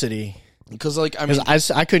university. Because like I mean,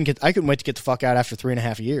 I couldn't wait to get the fuck out after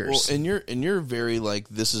 3.5 years. Well, and you're very like,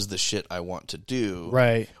 this is the shit I want to do,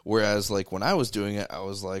 right? Whereas like when I was doing it, I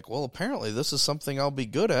was like, well, apparently this is something I'll be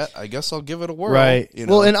good at. I guess I'll give it a whirl, right? You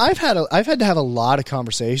know? Well, and I've had to have a lot of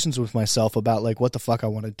conversations with myself about like what the fuck I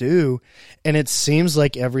want to do, and it seems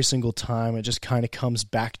like every single time it just kind of comes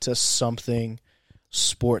back to something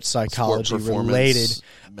sports psychology related.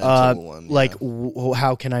 One, like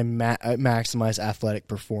how can I maximize athletic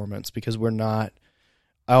performance? Because we're not.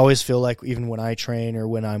 I always feel like even when I train or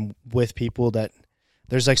when I'm with people that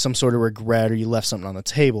there's like some sort of regret or you left something on the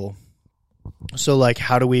table. So like,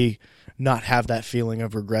 how do we not have that feeling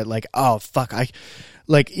of regret? Like, oh fuck,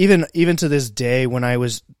 even to this day when I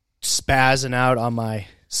was spazzing out on my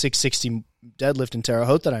 660 deadlift in Terre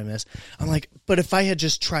Haute that I missed, I'm like, but if I had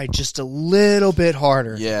just tried just a little bit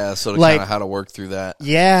harder. Yeah, so like, kind of how to work through that.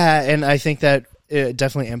 Yeah, and I think that it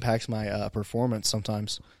definitely impacts my performance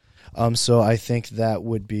sometimes. So I think that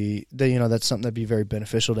would be, that's something that'd be very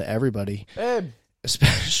beneficial to everybody.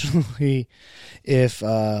 Especially if,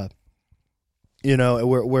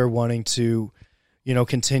 we're wanting to,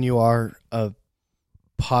 continue our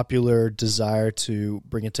popular desire to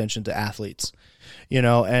bring attention to athletes,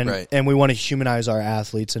 and we want to humanize our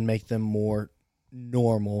athletes and make them more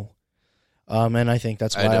normal. And I think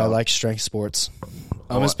that's why I like strength sports.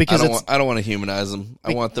 It's because I don't want to humanize them.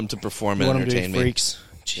 I want them to perform and entertain me. Freaks.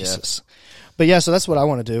 Jesus. Yeah. But yeah, so that's what I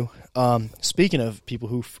want to do. Speaking of people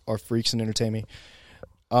who are freaks and entertain me,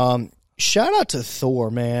 shout out to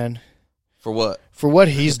Thor, man. For what? For what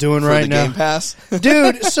he's doing right now. Game Pass?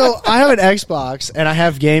 Dude, so I have an Xbox and I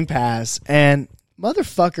have Game Pass, and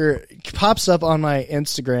motherfucker pops up on my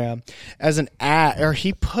Instagram as an ad, or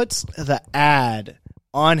he puts the ad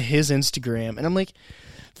on his Instagram, and I'm like,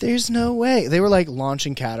 there's no way. They were like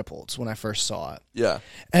launching catapults when I first saw it. Yeah.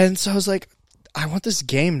 And so I was like, I want this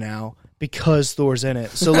game now because Thor's in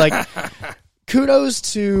it. So like,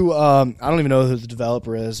 kudos to, I don't even know who the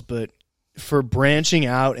developer is, but for branching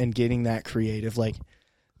out and getting that creative, like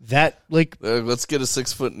that, like let's get a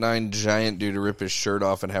 6'9" giant dude to rip his shirt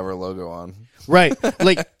off and have our logo on. Right.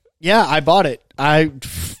 Like, yeah, I bought it.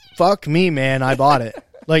 Fuck me, man. I bought it.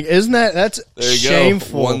 Like, isn't that's there you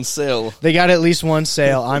shameful? Go. One sale. They got at least one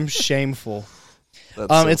sale. I'm shameful.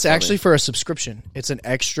 That's so it's funny. actually for a subscription. It's an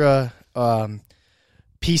extra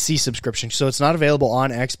PC subscription, so it's not available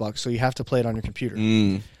on Xbox. So you have to play it on your computer.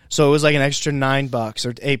 So it was like an extra $9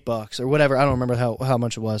 or $8 or whatever. I don't remember how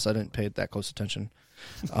much it was. I didn't pay that close attention.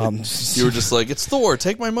 You were just like, it's Thor.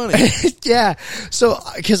 Take my money. Yeah. So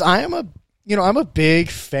because I'm a big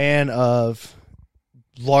fan of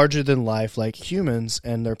larger than life, like humans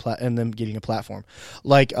and and them getting a platform.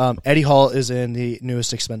 Like Eddie Hall is in the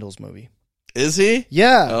newest Expendables movie. Is he?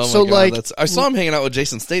 Yeah. Oh my so God, like, I saw him hanging out with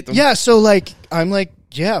Jason Statham. Yeah. So like, I'm like,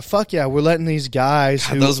 yeah, fuck yeah, we're letting these guys.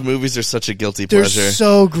 God, those movies are such a guilty they're pleasure. They're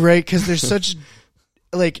so great because they're such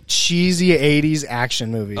like cheesy '80s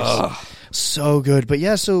action movies. Ugh. So good. But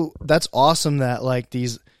yeah, so that's awesome that like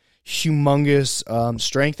these humongous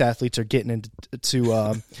strength athletes are getting into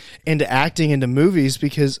acting, into movies,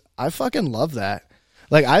 because I fucking love that.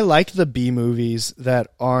 Like, I like the B movies that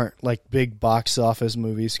aren't like big box office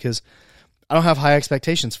movies because I don't have high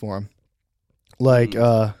expectations for them. Like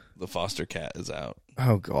The Foster Cat is out.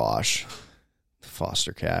 Oh gosh,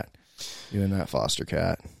 Foster Cat, you and that Foster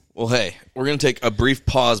Cat. Well, hey, we're gonna take a brief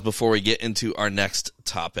pause before we get into our next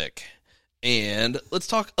topic. And let's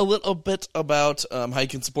talk a little bit about how you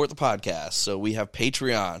can support the podcast. So we have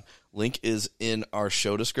Patreon. Link is in our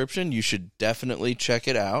show description. You should definitely check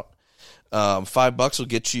it out. $5 will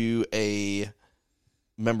get you a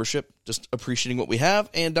membership, just appreciating what we have.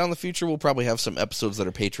 And down the future, we'll probably have some episodes that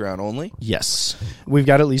are Patreon only. Yes. We've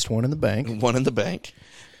got at least one in the bank. One in the bank.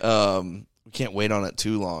 We can't wait on it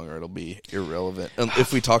too long or it'll be irrelevant.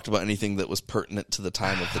 If we talked about anything that was pertinent to the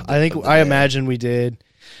time of the I imagine we did.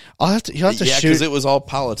 You'll have to shoot. Yeah, because it was all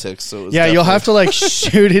politics. So it was you'll have to like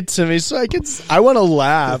shoot it to me so I want to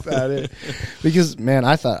laugh at it because man,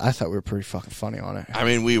 I thought we were pretty fucking funny on it. I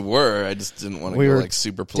mean, we were. I just didn't want to go like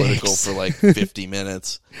super political dicks. for like 50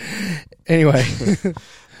 minutes. Anyway,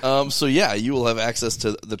 so yeah, you will have access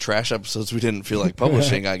to the trash episodes we didn't feel like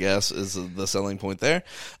publishing. I guess is the selling point there.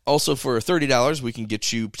 Also, for $30, we can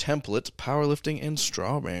get you template powerlifting and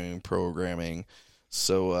strawberry programming.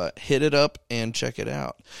 So hit it up and check it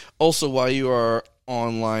out. Also, while you are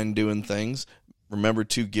online doing things, remember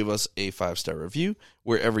to give us a 5-star review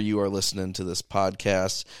wherever you are listening to this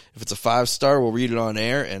podcast. If it's a 5-star, we'll read it on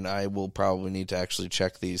air, and I will probably need to actually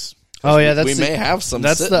check these. Oh yeah, we may have some.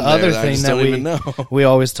 That's the other thing that we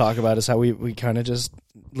always talk about is how we kind of just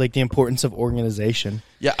like the importance of organization.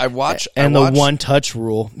 Yeah, I watch the one touch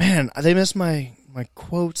rule. Man, they missed my my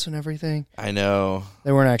quotes and everything. I know.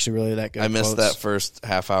 They weren't actually really that good. I missed quotes. that first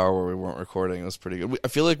half hour where we weren't recording. It was pretty good. I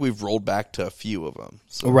feel like we've rolled back to a few of them.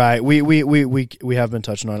 So. Right. We have been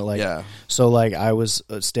touching on it. Like, yeah. So like I was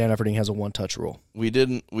stand efforting has a 1-touch rule. We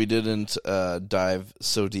didn't dive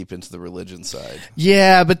so deep into the religion side.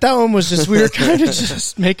 Yeah, but that one was just we were kind of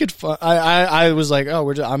just making fun. I was like,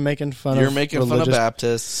 oh, I'm making fun. You're of making religious. fun of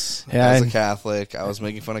Baptists as a Catholic. I was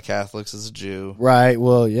making fun of Catholics as a Jew. Right.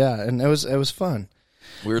 Well, yeah, and it was fun.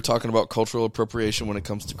 We were talking about cultural appropriation when it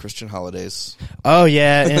comes to Christian holidays. Oh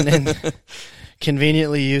yeah, and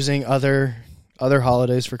conveniently using other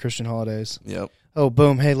holidays for Christian holidays. Yep. Oh,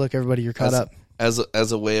 boom! Hey, look, everybody, you're caught up.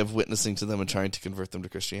 As a way of witnessing to them and trying to convert them to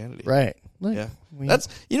Christianity. Right. Look, yeah. That's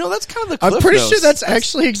kind of the Cliff I'm pretty Notes. sure that's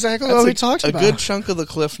actually exactly what we talked about. A good chunk of the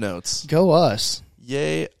Cliff Notes. Go us.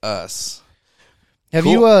 Yay us. Have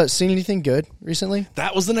Cool. you seen anything good recently?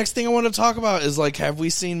 That was the next thing I wanted to talk about is like, have we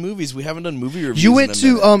seen movies? We haven't done movie reviews. You went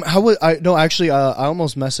in a minute. I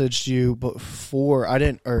almost messaged you before I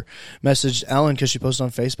didn't, or messaged Ellen because she posted on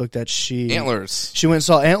Facebook that she Antlers. She went and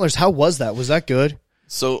saw Antlers. How was that? Was that good?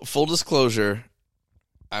 So full disclosure,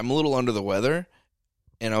 I'm a little under the weather,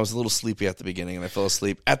 and I was a little sleepy at the beginning, and I fell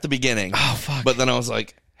asleep at the beginning. Oh fuck! But then I was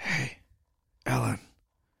like, "Hey, Ellen,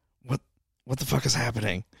 what the fuck is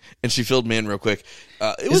happening?" And she filled me in real quick.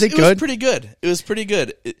 It was pretty good. It was pretty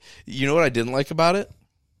good. You know what I didn't like about it?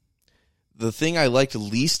 The thing I liked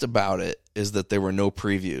least about it is that there were no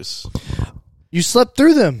previews. You slept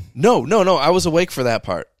through them. No. I was awake for that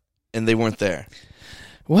part, and they weren't there.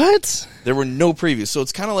 What? There were no previews, so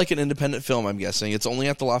it's kind of like an independent film. I'm guessing it's only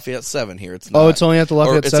at the Lafayette 7 here. It's not. Oh, it's only at the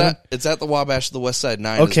Lafayette 7. It's at the Wabash, the West Side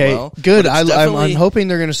 9. Okay, as well. good. I'm hoping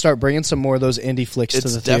they're going to start bringing some more of those indie flicks to the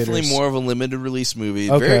It's theaters. definitely more of a limited release movie.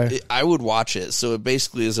 Okay. I would watch it. So it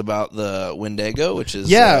basically is about the Wendigo, which is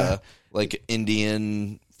like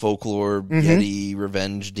Indian folklore, Yeti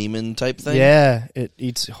revenge demon type thing. Yeah, it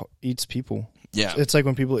eats people. Yeah, it's like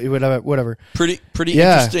when people whatever. Pretty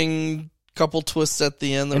interesting. Couple twists at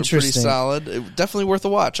the end that were pretty solid. Definitely worth a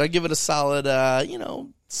watch. I give it a solid,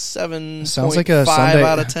 7.5 Sounds like a Sunday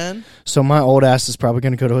out of 10. So my old ass is probably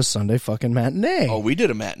going to go to a Sunday fucking matinee. Oh, we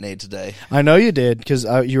did a matinee today. I know you did because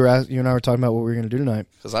you and I were talking about what we were going to do tonight.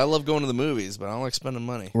 Because I love going to the movies, but I don't like spending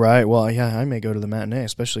money. Right. Well, yeah, I may go to the matinee,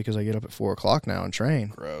 especially because I get up at 4:00 now and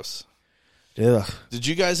train. Gross. Ugh. Did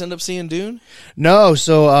you guys end up seeing Dune? No.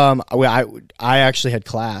 So I actually had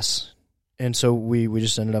class. And so we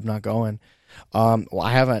just ended up not going. Well,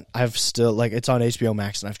 I've still, like, it's on HBO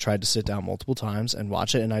Max, and I've tried to sit down multiple times and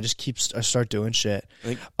watch it, and I just I start doing shit.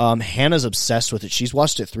 Hannah's obsessed with it. She's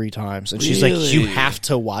watched it 3 times, and she's like, you have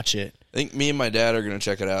to watch it. I think me and my dad are going to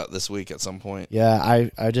check it out this week at some point. Yeah,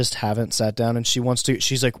 I just haven't sat down, and she wants to.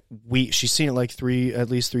 She's like, she's seen it like at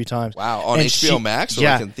least 3 times. Wow, on HBO Max or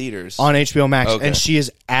like in theaters? On HBO Max, okay. And she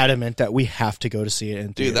is adamant that we have to go to see it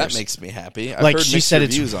in theaters. Dude, that makes me happy. I've like heard she mixed said,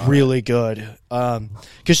 reviews it's on really it. good.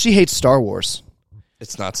 Because she hates Star Wars.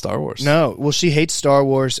 It's not Star Wars. No, well, she hates Star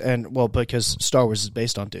Wars, because Star Wars is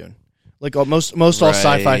based on Dune. Like most all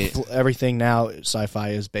sci-fi, everything now sci-fi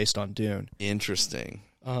is based on Dune. Interesting.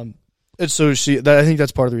 And so I think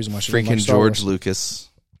that's part of the reason why she doesn't like Star George Wars. Lucas.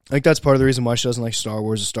 I think that's part of the reason why she doesn't like Star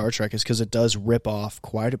Wars or Star Trek is because it does rip off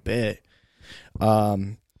quite a bit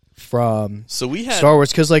from Star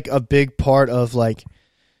Wars. Because like a big part of like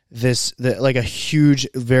like a huge,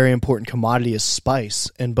 very important commodity is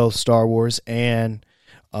spice in both Star Wars and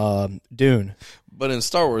Dune. But in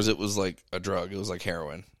Star Wars, it was like a drug. It was like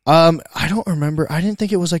heroin. I don't remember. I didn't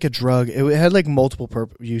think it was like a drug. It had like multiple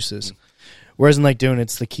uses. Whereas in like Dune,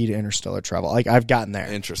 it's the key to interstellar travel. Like I've gotten there.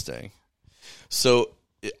 Interesting. So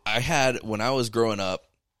I had, when I was growing up,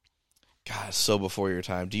 God, so before your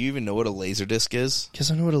time. Do you even know what a Laserdisc is?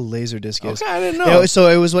 Because I know what a Laserdisc is. Okay, I didn't know. So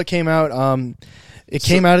it was what came out. It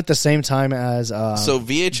came out at the same time as so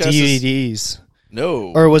VHS DVDs.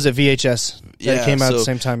 No. Or was it VHS? Yeah, it came out at the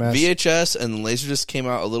same time as VHS, and Laserdisc came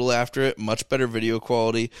out a little after it. Much better video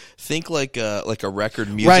quality. Think like a record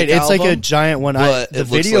music right. It's album, like a giant one. The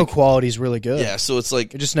video quality is really good. Yeah, so it's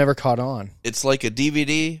like it just never caught on. It's like a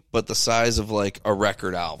DVD, but the size of like a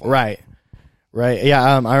record album. Right.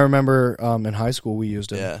 Yeah. I remember in high school we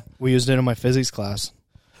used it. Yeah. We used it in my physics class.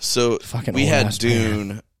 So we had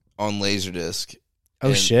Dune on Laserdisc.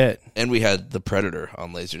 Oh shit! And we had The Predator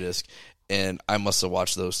on Laserdisc. And I must have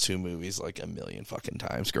watched those 2 movies like a million fucking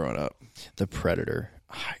times growing up. The Predator.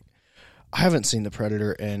 I haven't seen The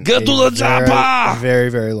Predator in Get to the chopper! Very,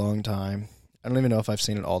 very long time. I don't even know if I've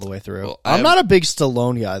seen it all the way through. Well, I'm not a big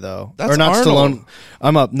Stallone guy, though. That's or not Arnold.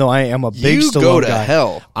 Stallone. I am a big Stallone guy. You go to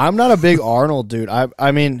hell. I'm not a big Arnold dude.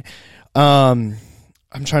 I mean, I'm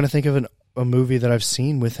trying to think of an a movie that I've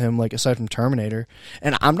seen with him, like aside from Terminator.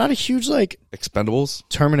 And I'm not a huge like Expendables.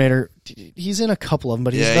 Terminator. He's in a couple of them,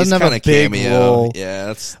 but he Yeah, doesn't he's have a big cameo. role. Yeah,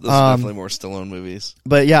 those are definitely more Stallone movies.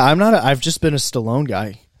 But yeah, I've just been a Stallone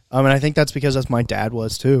guy. And I think that's because my dad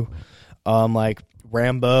was too. Like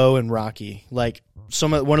Rambo and Rocky. Like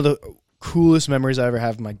one of the coolest memories I ever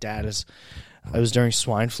have of my dad is I was during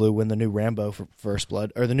swine flu when the new Rambo for First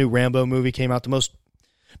Blood, or the new Rambo movie came out.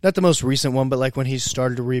 Not the most recent one, but like when he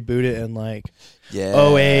started to reboot it in like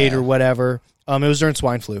 2008 or whatever. It was during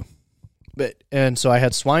swine flu. And so I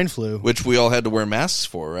had swine flu. Which we all had to wear masks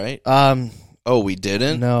for, right? Oh, we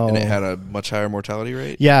didn't? No. And it had a much higher mortality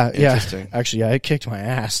rate? Yeah, Interesting. yeah. Actually, yeah, it kicked my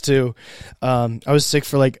ass too. I was sick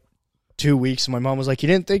for like 2 weeks, and my mom was like, "You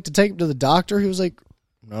didn't think to take him to the doctor?" He was like,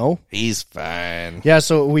 "No." He's fine. Yeah,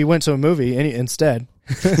 so we went to a movie instead.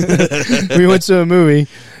 We went to a movie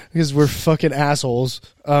because we're fucking assholes.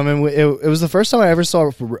 And it was the first time I ever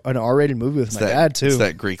saw an R-rated movie with my dad too. It's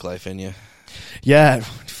that Greek life in you. Yeah,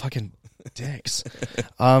 fucking dicks.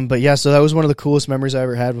 But yeah, so that was one of the coolest memories I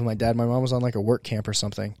ever had with my dad. My mom was on like a work camp or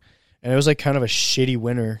something, and it was like kind of a shitty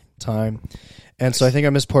winter time. And so I think I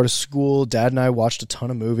missed part of school. Dad and I watched a ton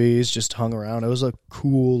of movies, just hung around. It was a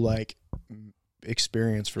cool like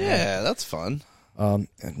experience for me. Yeah, that's fun. So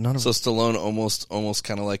Stallone almost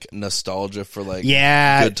kind of like nostalgia for like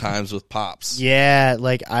good times with pops. Yeah,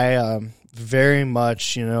 like I very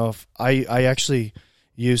much, I actually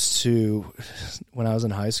used to, when I was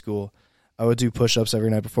in high school, I would do push-ups every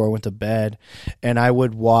night before I went to bed, and I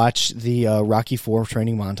would watch the Rocky IV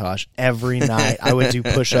training montage every night. I would do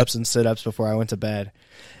push-ups and sit-ups before I went to bed,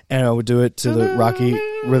 and I would do it to the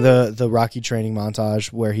Rocky training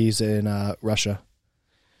montage where he's in Russia,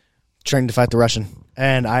 training to fight the Russian.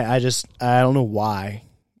 And I don't know why,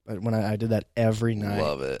 but when I did that every night.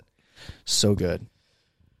 Love it. So good.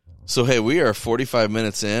 So, hey, we are 45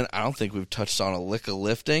 minutes in. I don't think we've touched on a lick of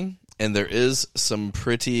lifting. And there is some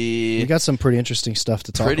we got some pretty interesting stuff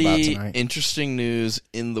to talk about tonight. Pretty interesting news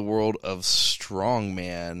in the world of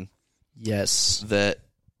strongman. Yes. That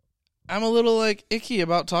I'm a little like icky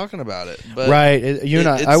about talking about it. But right.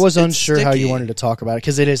 I was unsure how you wanted to talk about it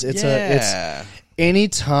because it's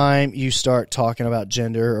anytime you start talking about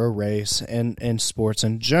gender or race and sports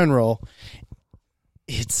in general,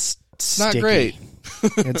 it's not great.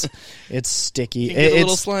 It's sticky. It's a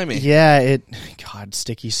little slimy. Yeah,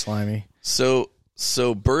 sticky, slimy. So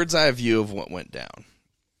bird's eye view of what went down.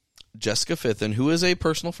 Jessica Fithen, who is a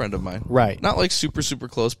personal friend of mine, right? Not like super super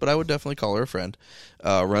close, but I would definitely call her a friend.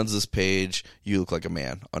 Runs this page, You Look Like a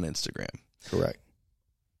Man, on Instagram. Correct.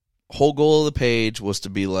 Whole goal of the page was to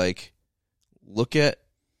be like, look at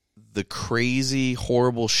the crazy,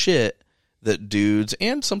 horrible shit that dudes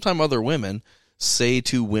and sometimes other women say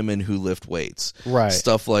to women who lift weights. Right.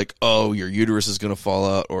 Stuff like, oh, your uterus is going to fall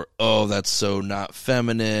out, or, oh, that's so not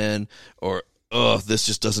feminine, or, oh, this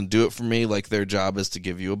just doesn't do it for me. Like, their job is to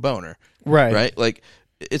give you a boner. Right. Right? Like,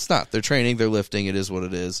 it's not. They're training, they're lifting, it is what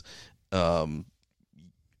it is.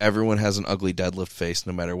 Everyone has an ugly deadlift face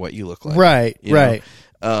no matter what you look like. Right, right.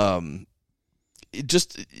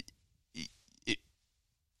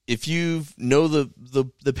 If you know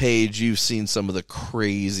the page, you've seen some of the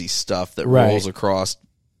crazy stuff that rolls across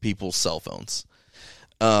people's cell phones.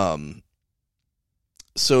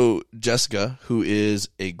 So Jessica, who is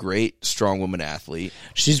a great strong woman athlete,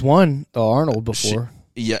 she's won the Arnold before.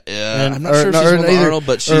 I'm not sure if she's won the Arnold,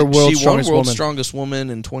 but she won World's Strongest Woman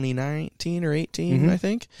in 2019 or 18, I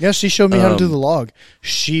think. Yeah, she showed me how to do the log.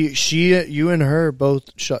 You and her both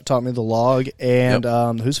taught me the log, and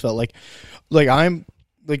who's felt like I'm.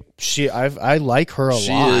 Like I like her a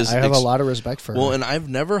lot. I have a lot of respect for her. Well, and I've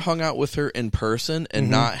never hung out with her in person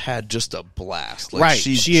and not had just a blast. Like, right,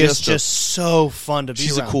 she is just so fun to be around.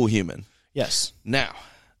 She's a cool human. Yes. Now,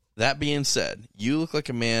 that being said, You Look Like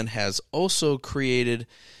a Man has also created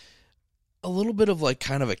a little bit of like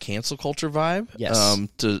kind of a cancel culture vibe. Yes.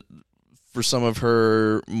 For some of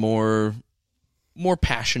her more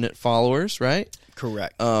passionate followers, right?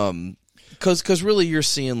 Correct. Because really you're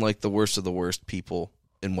seeing like the worst of the worst people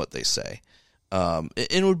in what they say.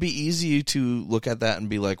 It would be easy to look at that and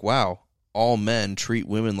be like, wow, all men treat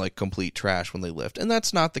women like complete trash when they lift. And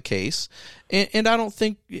that's not the case. And I don't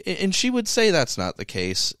think, and she would say that's not the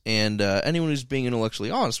case. And anyone who's being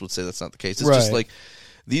intellectually honest would say that's not the case. It's just like,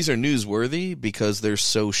 these are newsworthy because they're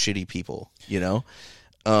so shitty people, you know?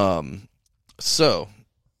 So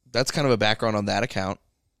that's kind of a background on that account.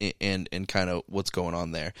 And kind of what's going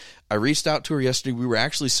on there. I reached out to her yesterday. We were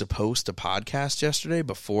actually supposed to podcast yesterday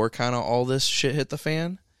before kind of all this shit hit the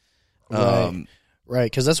fan. Right,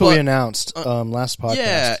 because that's what we announced last podcast.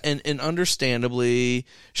 Yeah, and understandably,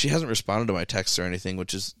 she hasn't responded to my texts or anything,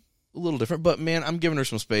 which is a little different. But man, I'm giving her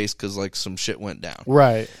some space because like some shit went down.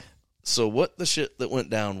 Right. So what the shit that went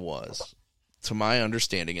down was, to my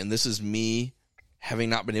understanding, and this is me having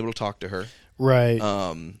not been able to talk to her. Right.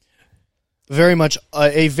 Very much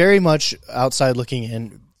a very much outside looking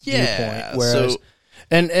in viewpoint. Whereas,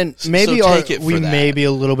 and maybe we may be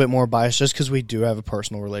a little bit more biased just because we do have a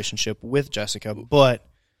personal relationship with Jessica, but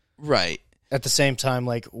right. At the same time,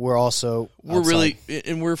 like we're really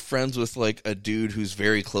and we're friends with like a dude who's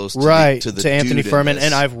very close to to Anthony Furman,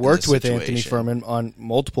 and I've worked with Anthony Furman on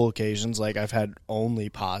multiple occasions. Like I've had only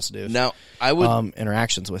positive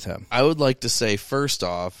interactions with him. I would like to say first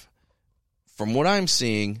off, from what I'm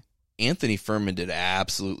seeing, Anthony Furman did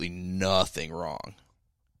absolutely nothing wrong.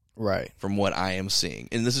 Right. From what I am seeing,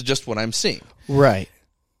 and this is just what I'm seeing. Right.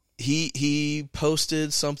 He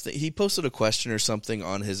posted something. He posted a question or something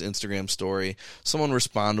on his Instagram story. Someone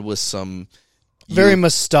responded with some very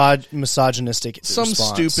misogynistic, some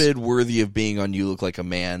response. Stupid, worthy of being on "You Look Like a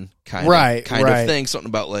Man" kind of thing. Something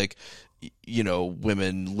about like, you know,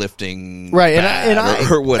 women lifting or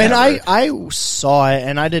whatever. And I saw it,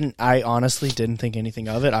 and I honestly didn't think anything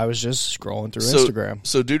of it. I was just scrolling through Instagram.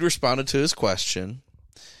 So dude responded to his question.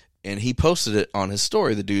 And he posted it on his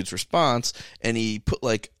story, the dude's response, and he put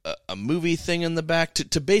like a movie thing in the back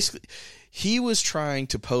to basically, he was trying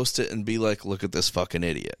to post it and be like, look at this fucking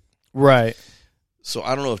idiot. Right. So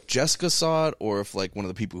I don't know if Jessica saw it or if like one of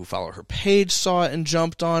the people who follow her page saw it and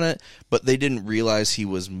jumped on it, but they didn't realize he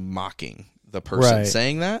was mocking the person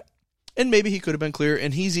saying that. And maybe he could have been clear,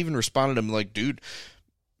 and he's even responded to him like, dude,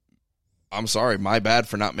 I'm sorry, my bad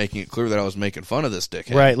for not making it clear that I was making fun of this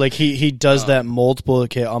dickhead. Right, like he does that multiple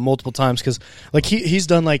times because like he's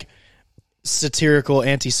done like satirical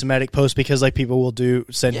anti-Semitic posts because like people will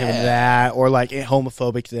send him that or like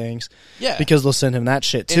homophobic things. Yeah, because they'll send him that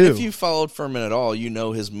shit too. And if you followed Furman at all, you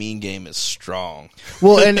know his mean game is strong.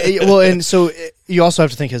 And so you also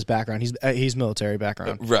have to think his background. He's military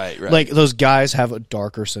background. Right. Like those guys have a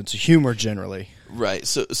darker sense of humor generally. Right.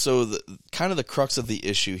 So the kind of the crux of the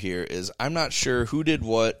issue here is I'm not sure who did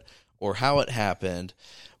what or how it happened,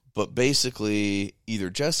 but basically either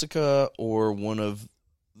Jessica or one of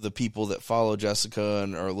the people that follow Jessica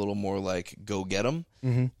and are a little more like go get them,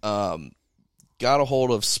 got a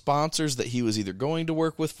hold of sponsors that he was either going to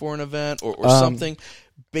work with for an event or something.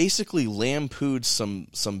 Basically lampooned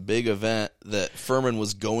some big event that Furman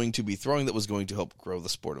was going to be throwing that was going to help grow the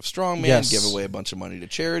sport of strongman, give away a bunch of money to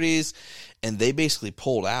charities, and they basically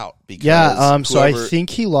pulled out because so I think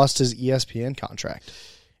he lost his ESPN contract.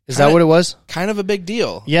 Is that what it was? Kind of a big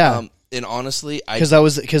deal. Yeah. And honestly, because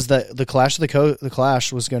the Clash of the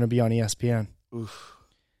Clash was going to be on ESPN. Oof.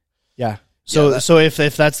 Yeah. So if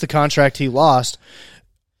that's the contract he lost,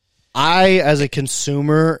 I as a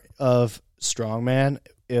consumer of strongman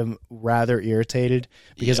am rather irritated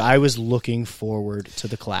because I was looking forward to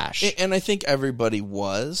the Clash, and I think everybody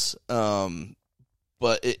was.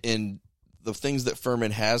 But in the things that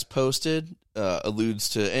Furman has posted alludes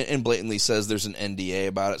to and blatantly says there's an NDA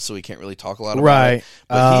about it, so he can't really talk a lot about it.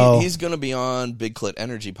 But he's going to be on Big Clit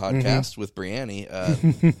Energy podcast with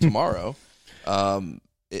Brianni tomorrow.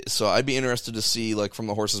 So I'd be interested to see, like, from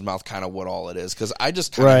the horse's mouth, kind of what all it is, because I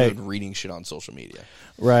just kind of been reading shit on social media.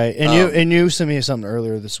 Right, and you sent me something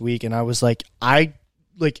earlier this week, and I was like,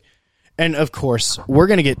 and of course we're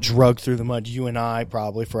gonna get drugged through the mud, you and I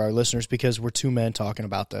probably for our listeners, because we're two men talking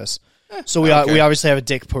about this. So we obviously have a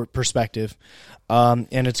dick perspective, and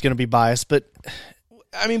it's gonna be biased, but.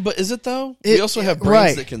 I mean, but is it though? We also have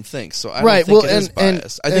brains that can think, so I don't think it is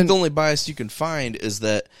biased. I think the only bias you can find is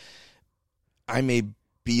that I may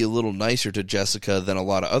be a little nicer to Jessica than a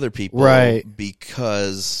lot of other people,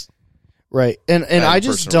 because and I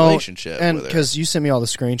just don't, and because you sent me all the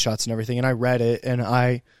screenshots and everything, and I read it, and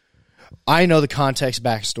I know the context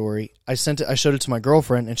backstory. I showed it to my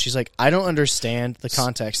girlfriend, and she's like, I don't understand the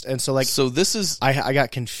context, and so this is I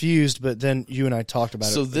got confused, but then you and I talked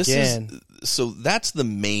about it again. So that's the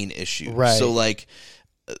main issue, right? So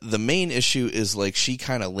the main issue is like she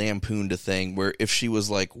kind of lampooned a thing where if she was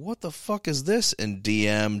like, what the fuck is this? And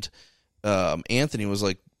DM'd Anthony, was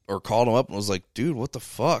like, or called him up and was like, dude, what the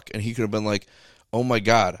fuck? And he could have been like, oh my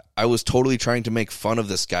God, I was totally trying to make fun of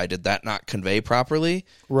this guy. Did that not convey properly?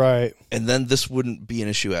 Right. And then this wouldn't be an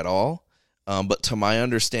issue at all. But to my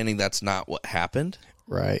understanding, that's not what happened.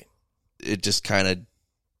 Right. It just kind of...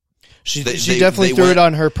 She definitely threw it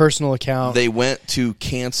on her personal account. They went to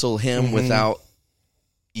cancel him without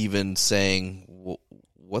even saying,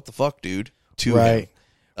 what the fuck, dude, to him.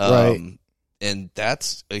 Right. And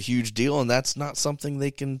that's a huge deal, and that's not something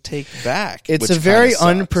they can take back. It's a very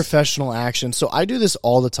unprofessional action. So I do this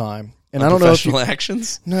all the time. And I don't know if professional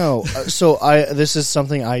actions. No, so this is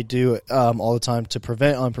something I do all the time to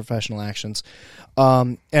prevent unprofessional actions.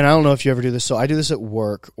 And I don't know if you ever do this. So I do this at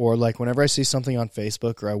work, or like whenever I see something on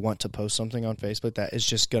Facebook, or I want to post something on Facebook that is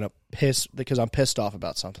just gonna piss because I'm pissed off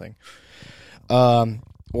about something.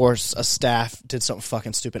 Or a staff did something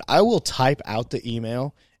fucking stupid. I will type out the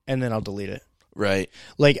email and then I'll delete it. Right.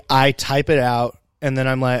 Like I type it out and then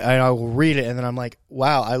I'm like, I will read it and then I'm like,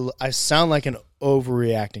 wow, I sound like an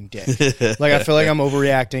overreacting dick. Like I feel like I'm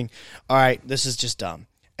overreacting. All right, this is just dumb.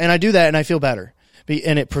 And I do that and I feel better.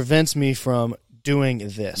 And it prevents me from doing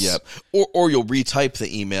this. Yep. Or you'll retype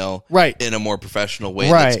the email in a more professional way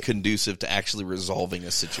that's conducive to actually resolving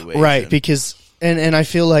a situation. Right, because and I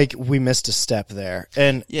feel like we missed a step there.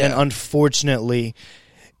 And unfortunately,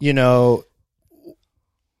 you know,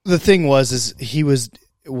 the thing is he was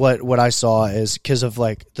what I saw is because of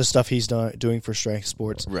like the stuff he's doing for Strength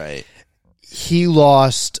Sports. Right. He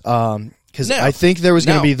lost because I think there was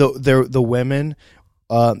going to be the women,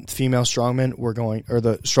 female strongmen were going, or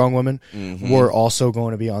the strong women were also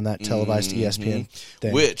going to be on that televised ESPN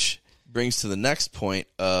thing. Which brings to the next point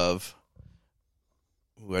of,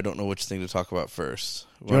 I don't know which thing to talk about first.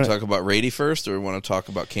 We want to talk about Rady first, or we want to talk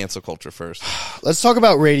about cancel culture first? Let's talk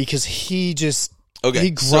about Rady because he just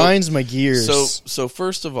he grinds my gears. So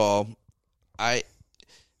first of all, I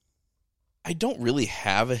don't really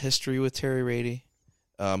have a history with Terry Rady.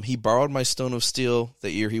 He borrowed my Stone of Steel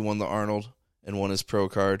that year he won the Arnold and won his pro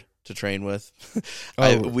card to train with.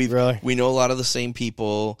 We know a lot of the same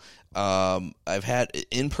people. I've had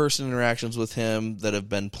in-person interactions with him that have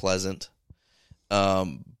been pleasant.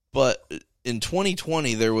 But in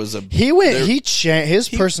 2020 there was his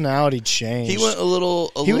personality changed. He went a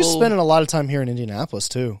little. He was spending a lot of time here in Indianapolis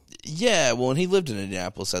too. Yeah, well, and he lived in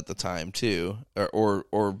Indianapolis at the time too, or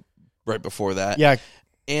right before that. Yeah,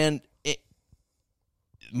 and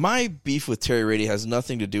my beef with Terry Rady has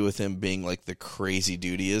nothing to do with him being like the crazy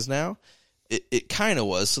dude he is now. It kind of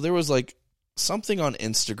was. So there was like something on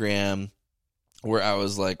Instagram where I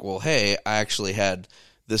was like, well, hey, I actually had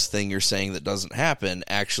this thing you're saying that doesn't happen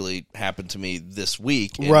actually happened to me this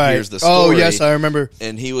week. And here's the story. Oh, yes, I remember.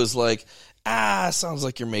 And he was like, sounds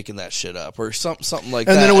like you're making that shit up, or something like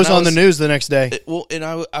that. And then it was on the news the next day. And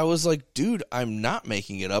I was like, dude, I'm not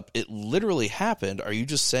making it up. It literally happened. Are you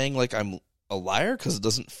just saying like I'm a liar because it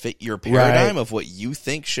doesn't fit your paradigm of what you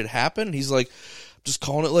think should happen? And he's like, just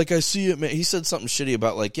calling it like I see it, man. He said something shitty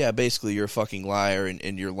about like, yeah, basically you're a fucking liar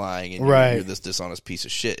and you're lying and you're this dishonest piece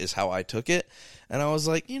of shit is how I took it. And I was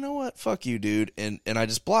like, you know what? Fuck you, dude. And I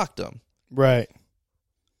just blocked him. Right.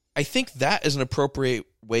 I think that is an appropriate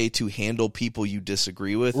way to handle people you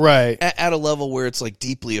disagree with. Right. At a level where it's like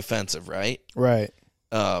deeply offensive, right? Right.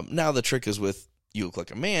 Now the trick is with You Look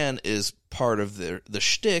Like a Man is part of the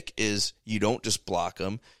shtick is you don't just block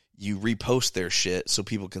them. You repost their shit so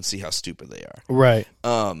people can see how stupid they are. Right.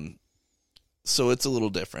 So it's a little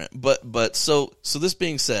different. But so this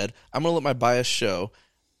being said, I'm going to let my bias show.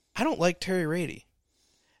 I don't like Terry Rady.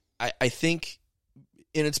 I think,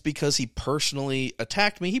 and it's because he personally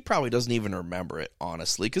attacked me. He probably doesn't even remember it,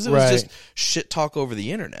 honestly, because it was just shit talk over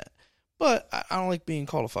the internet. But I don't like being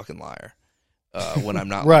called a fucking liar when I'm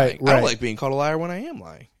not lying. I don't like being called a liar when I am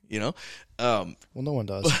lying, you know? Well, no one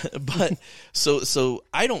does. But so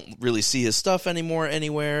I don't really see his stuff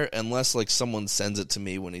anywhere unless like someone sends it to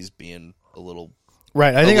me when he's being a little.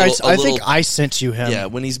 Right. I think I sent you him. Yeah,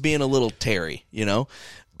 when he's being a little Terry, you know?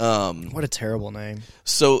 What a terrible name.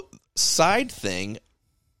 So, side thing,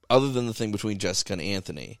 other than the thing between Jessica and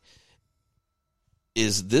Anthony,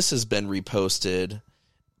 is this has been reposted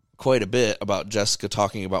quite a bit about Jessica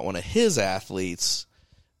talking about one of his athletes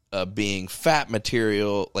being fat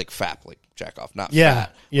material, like FAP, like jack off, not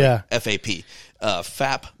fat. Yeah. Like FAP.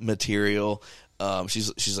 FAP material.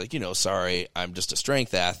 She's like, sorry, I'm just a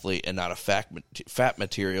strength athlete and not a fat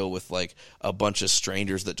material with like a bunch of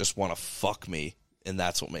strangers that just want to fuck me. And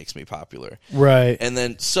that's what makes me popular. Right. And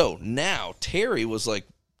then, so now Terry was like,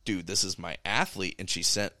 dude, this is my athlete. And she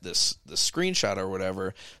sent the screenshot or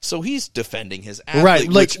whatever. So he's defending his athlete, right.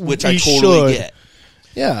 Like, which I totally get.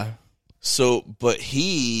 Yeah. So, but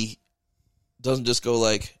he doesn't just go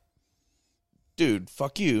like, dude,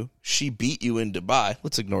 fuck you. She beat you in Dubai.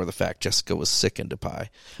 Let's ignore the fact Jessica was sick in Dubai.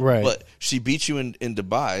 Right. But she beat you in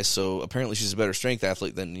Dubai. So apparently she's a better strength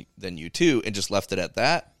athlete than you too. And just left it at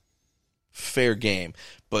that. Fair game,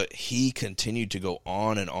 but he continued to go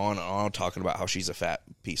on and on and on talking about how she's a fat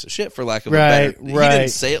piece of shit, for lack of a better. He didn't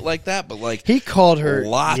say it like that, but like he called her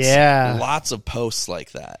lots of posts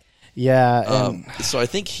like that. Yeah. So I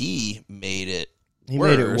think he made it. He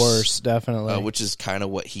made it worse, definitely. Which is kind of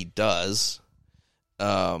what he does.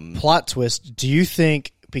 Plot twist: do you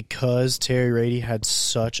think because Terry Rady had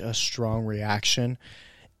such a strong reaction,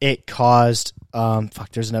 it caused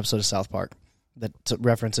there's an episode of South Park that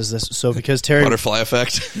references this. So because Terry butterfly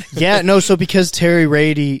effect. So because Terry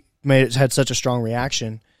Rady had such a strong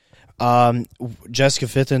reaction, Jessica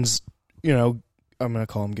Fitton's, I'm going to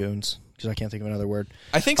call them goons because I can't think of another word.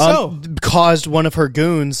 I think so. Caused one of her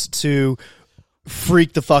goons to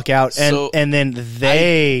freak the fuck out, and then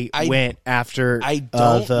they went after. I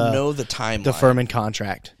don't know the timeline. The Furman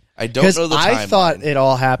contract. I don't know the timeline. I thought it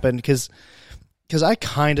all happened because I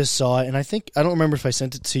kind of saw it, and I don't remember if I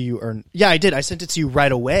sent it to you or I did. I sent it to you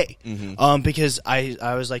right away, because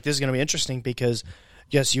I was like, this is going to be interesting because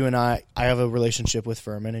yes, you and I have a relationship with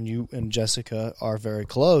Furman, and you and Jessica are very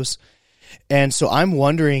close, and so I'm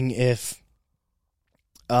wondering if,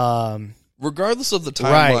 regardless of the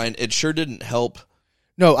timeline, it sure didn't help.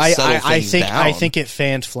 No, I think it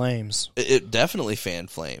fanned flames. It definitely fanned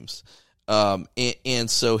flames. And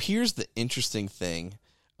so here's the interesting thing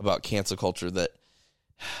about cancel culture that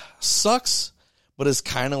sucks, but is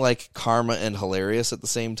kind of like karma and hilarious at the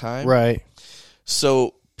same time. Right.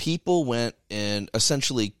 So people went and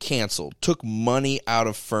essentially canceled, took money out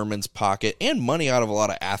of Furman's pocket and money out of a lot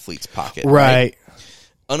of athletes' pocket. Right.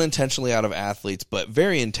 Unintentionally out of athletes, but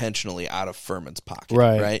very intentionally out of Furman's pocket.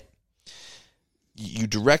 Right. You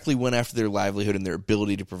directly went after their livelihood and their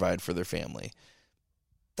ability to provide for their family.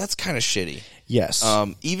 That's kind of shitty. Yes.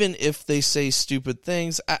 Even if they say stupid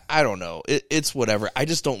things, I don't know. It's whatever. I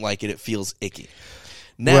just don't like it. It feels icky.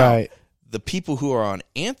 Now, the people who are on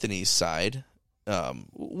Anthony's side,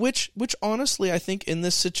 which honestly I think in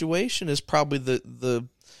this situation is probably the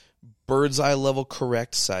bird's eye level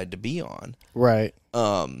correct side to be on. Right.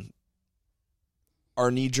 Are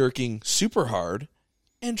knee jerking super hard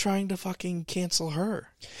and trying to fucking cancel her.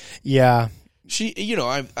 Yeah. She,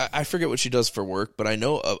 I forget what she does for work, but I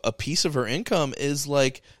know a piece of her income is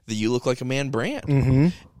like the "You Look Like a Man"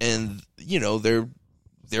 brand, and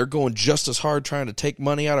they're going just as hard trying to take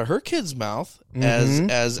money out of her kid's mouth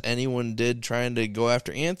as anyone did trying to go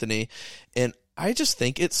after Anthony, and I just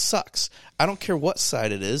think it sucks. I don't care what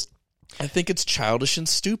side it is. I think it's childish and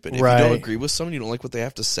stupid. If you don't agree with someone, you don't like what they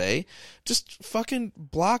have to say, just fucking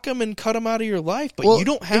block them and cut them out of your life. But you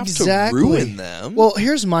don't have to ruin them. Well,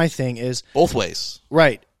 here's my thing is... Both ways.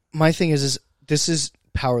 Right. My thing is this is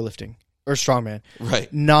powerlifting or strongman.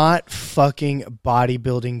 Right. Not fucking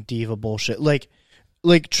bodybuilding diva bullshit. Like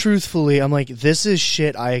truthfully, I'm like, this is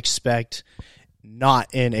shit I expect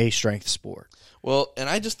not in a strength sport. Well, and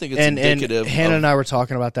I just think it's indicative. And Hannah and I were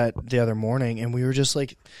talking about that the other morning, and we were just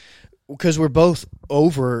like... Because we're both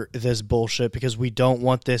over this bullshit because we don't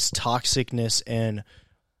want this toxicness in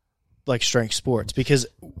like strength sports, because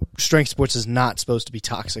strength sports is not supposed to be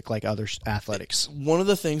toxic like other athletics. One of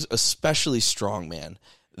the things, especially strongman,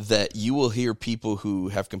 that you will hear people who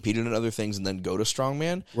have competed in other things and then go to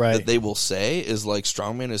strongman, that they will say is like,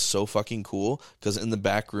 strongman is so fucking cool because in the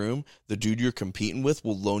back room, the dude you're competing with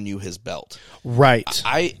will loan you his belt. Right.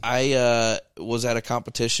 I was at a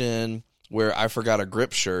competition where I forgot a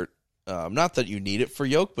grip shirt. Not that you need it for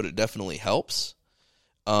yoke, but it definitely helps.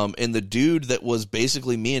 And the dude that was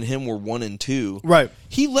basically me and him were 1 and 2. Right.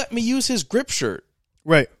 He let me use his grip shirt.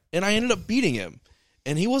 Right. And I ended up beating him.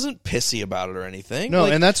 And he wasn't pissy about it or anything. No,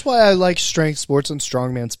 and that's why I like strength sports and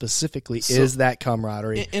strongman specifically, is that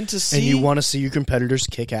camaraderie. And you want to see your competitors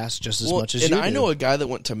kick ass just as much as you do. And I know a guy that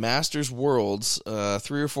went to Masters Worlds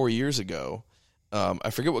 3 or 4 years ago. I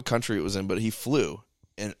forget what country it was in, but he flew.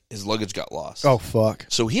 And his luggage got lost. Oh, fuck.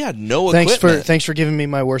 So he had no equipment. Thanks for giving me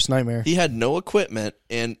my worst nightmare. He had no equipment,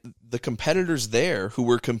 and the competitors there who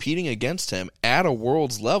were competing against him at a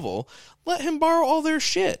world's level let him borrow all their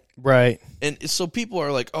shit. Right. And so people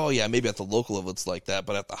are like, oh, yeah, maybe at the local level it's like that,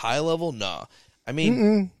 but at the high level, nah. I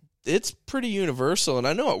mean, it's pretty universal, and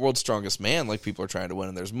I know at World's Strongest Man, like, people are trying to win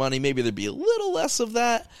and there's money. Maybe there'd be a little less of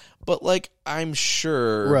that, but, like, I'm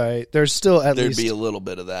sure there's still there'd be a little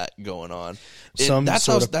bit of that going on. That's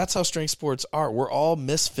how strength sports are. We're all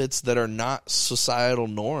misfits that are not societal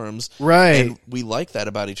norms, and we like that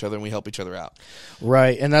about each other, and we help each other out.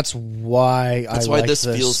 Right, and that's why this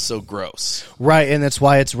feels so gross. Right, and that's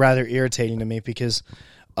why it's rather irritating to me, because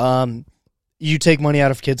you take money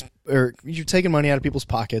out of kids, or you're taking money out of people's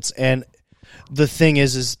pockets, and the thing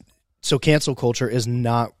is so cancel culture is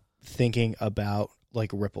not thinking about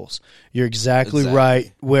like ripples. You're exactly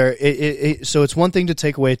right. Where so it's one thing to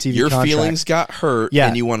take away a TV contract. Your feelings got hurt,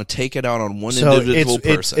 and you want to take it out on one individual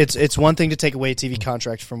person. It's one thing to take away a TV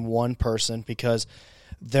contract from one person because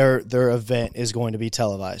their event is going to be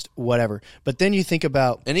televised, whatever. But then you think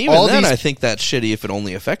about and even then, I think that's shitty if it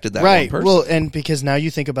only affected that one person. Well, and because now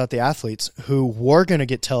you think about the athletes who were going to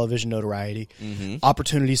get television notoriety,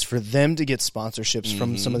 opportunities for them to get sponsorships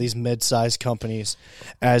from some of these mid-sized companies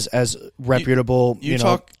as reputable, you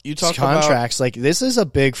talk contracts. Like, this is a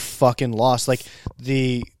big fucking loss. Like,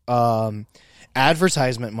 the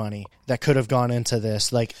advertisement money that could have gone into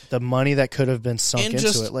this, like the money that could have been sunk and into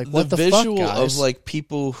just it. Like, what the visual fuck, guys? of like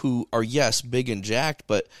people who are big and jacked,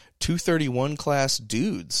 but 231 class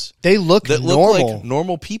dudes. They look that normal. look like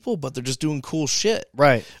normal people, but they're just doing cool shit.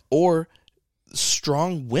 Right. Or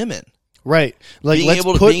strong women. Right. Like, being let's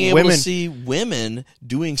able put to women see women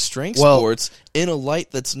doing strength sports in a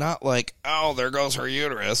light that's not like, oh, there goes her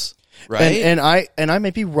uterus. Right. And I may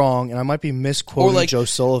be wrong, and I might be misquoting Joe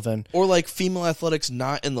Sullivan. Or like female athletics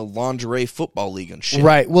not in the lingerie football league and shit.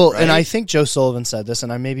 Right. Well, and I think Joe Sullivan said this,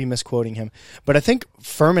 and I may be misquoting him, but I think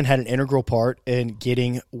Furman had an integral part in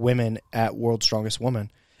getting women at World's Strongest Woman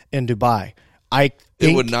in Dubai.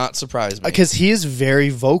 It would not surprise me. Because he is very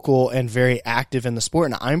vocal and very active in the sport,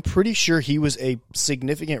 and I'm pretty sure he was a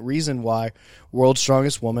significant reason why World's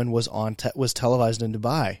Strongest Woman was was televised in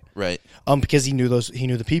Dubai. Right. Because he knew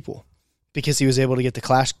the people. Because he was able to get the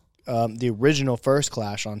Clash, the original first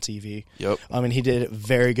Clash on TV. Yep. And he did a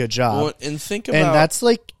very good job. Well, and think about, and that's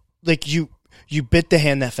like you bit the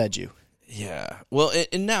hand that fed you. Yeah. Well,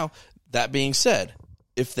 and now that being said,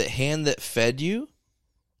 if the hand that fed you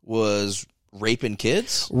was raping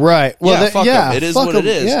kids, right? Well, fuck 'em. It is what it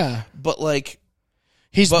is. Yeah. But like,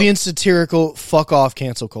 he's being satirical. Fuck off,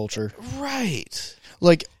 cancel culture. Right.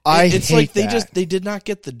 Like, it's hate like that. they did not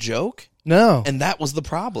get the joke. No. And that was the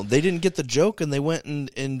problem. They didn't get the joke, and they went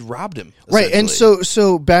and robbed him. Right, and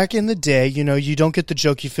so back in the day, you don't get the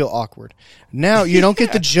joke, you feel awkward. Now, you don't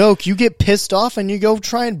get the joke, you get pissed off, and you go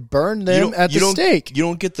try and burn them at the stake. You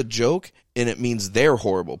don't get the joke, and it means they're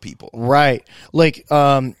horrible people. Right. Like,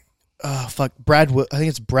 Brad, I think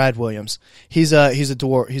it's Brad Williams. He's a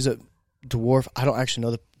dwarf. I don't actually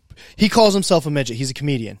know he calls himself a midget. He's a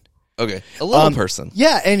comedian. Okay. A little person.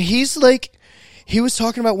 Yeah, and he's like, he was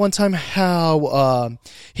talking about one time how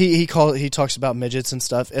he talks about midgets and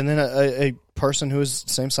stuff, and then a person who was the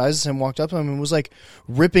same size as him walked up to him and was like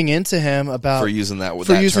ripping into him about for using that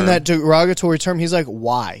that derogatory term. He's like,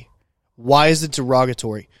 why? Why is it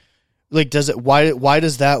derogatory? Like, why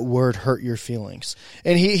does that word hurt your feelings?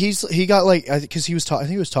 And he got like, because I think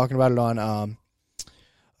he was talking about it on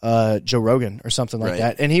Joe Rogan or something like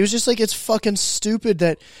that, and he was just like, it's fucking stupid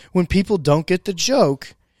that when people don't get the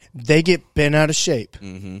joke, they get bent out of shape.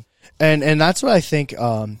 Mm-hmm. And that's what I think.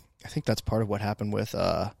 I think that's part of what happened with.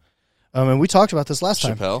 And we talked about this last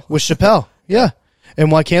time with Chappelle. Yeah,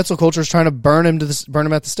 and why cancel culture is trying to burn him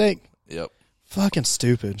at the stake. Yep. Fucking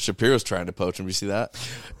stupid. Shapiro's trying to poach him. You see that?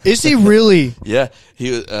 Is he really? Yeah,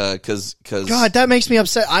 he because God, that makes me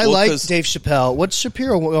upset. I like Dave Chappelle. What's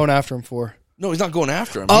Shapiro going after him for? No, he's not going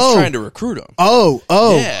after him. He's trying to recruit him.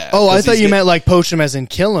 Yeah, I thought you meant like poach him as in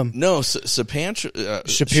kill him. No,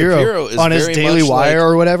 Shapiro is on his Daily Wire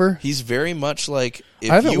or whatever. He's very much like,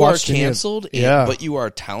 if you are canceled, but you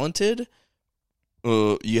are talented,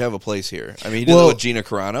 you have a place here. I mean, he did that with Gina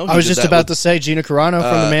Carano. I was just about to say Gina Carano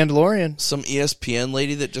from The Mandalorian. Some ESPN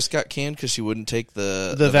lady that just got canned because she wouldn't take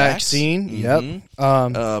the vaccine. Mm-hmm.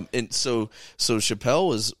 Yep. And so Chappelle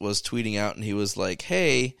was tweeting out, and he was like,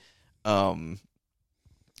 "Hey, I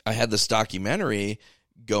had this documentary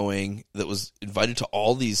going that was invited to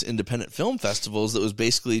all these independent film festivals that was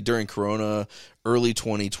basically during Corona, early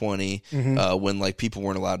 2020, when like people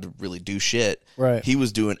weren't allowed to really do shit. Right. He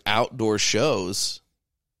was doing outdoor shows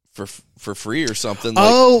for free or something.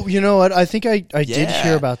 You know what? I think I did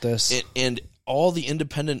hear about this. And all the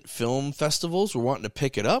independent film festivals were wanting to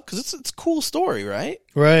pick it up because it's a cool story, right?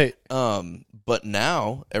 Right. But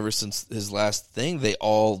now, ever since his last thing, they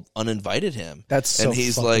all uninvited him. That's so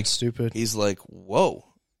fucking stupid. He's like, whoa,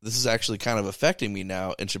 this is actually kind of affecting me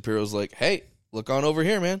now. And Shapiro's like, hey, look on over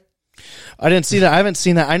here, man. I didn't see that. I haven't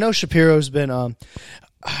seen that. I know Shapiro's been,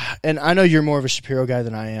 and I know you're more of a Shapiro guy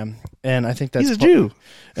than I am. And I think that's he's a Jew.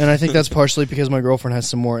 And I think that's partially because my girlfriend has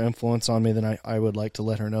some more influence on me than I would like to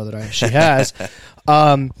let her know that she has.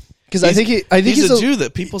 Because I think he's a Jew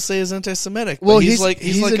that people say is anti-Semitic. Well, he's like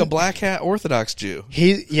a black hat Orthodox Jew.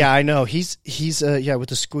 I know he's with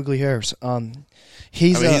the squiggly hairs.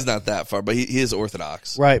 He's not that far, but he is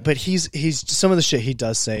Orthodox, right? But he's some of the shit he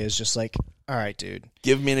does say is just like, all right, dude.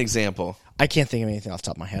 Give me an example. I can't think of anything off the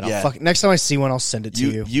top of my head. Yeah. Next time I see one, I'll send it to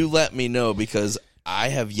you. You let me know because I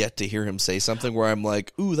have yet to hear him say something where I'm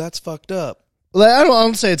like, ooh, that's fucked up. I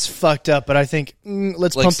don't say it's fucked up, but I think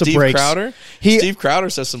let's like pump Steve the brakes. Crowder? Steve Crowder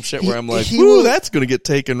says some shit where I'm like, will, that's going to get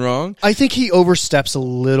taken wrong. I think he oversteps a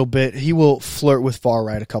little bit. He will flirt with far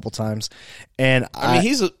right a couple times, and I mean,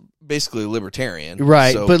 he's basically a libertarian,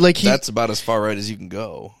 right? So but like that's about as far right as you can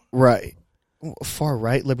go, right? Far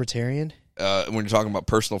right libertarian. When you're talking about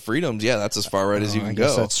personal freedoms, yeah, that's as far right as you can I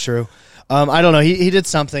guess go. That's true. I don't know. He did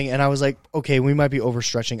something, and I was like, okay, we might be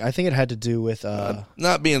overstretching. I think it had to do with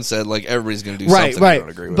not being said, like everybody's going to do something I don't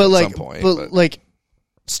agree with at some point. But like,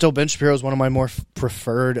 still, Ben Shapiro is one of my more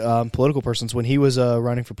preferred political persons. When he was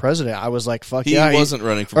running for president, I was like, fuck yeah. He wasn't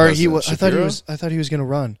running for president. I thought he was going to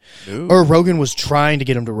run. Ooh. Or Rogan was trying to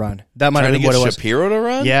get him to run. That might have been what it was. Shapiro to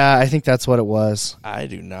run? Yeah, I think that's what it was. I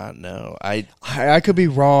do not know. I could be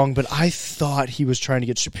wrong, but I thought he was trying to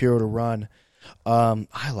get Shapiro to run.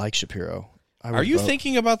 I like Shapiro. Are you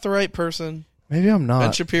thinking about the right person? Maybe I'm not.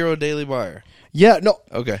 Ben Shapiro, Daily Wire. Yeah, no.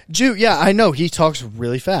 Okay. Yeah, I know. He talks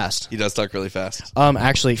really fast. He does talk really fast.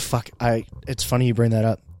 Actually, it's funny you bring that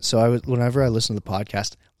up. So whenever I listen to the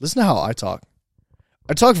podcast, listen to how I talk.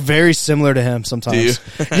 I talk very similar to him sometimes.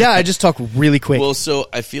 Do you? Yeah, I just talk really quick. Well, so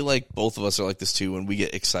I feel like both of us are like this too. When we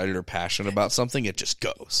get excited or passionate about something, it just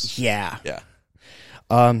goes. Yeah. Yeah.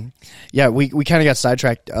 Yeah, we kind of got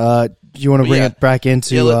sidetracked. You want to bring it back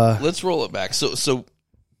into... let's roll it back. So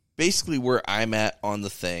basically where I'm at on the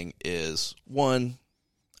thing is, one,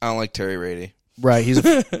 I don't like Terry Rady. Right, he's...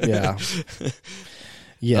 yeah.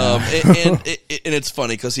 Yeah. And it's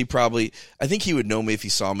funny because I think he would know me if he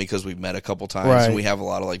saw me because we've met a couple times and we have a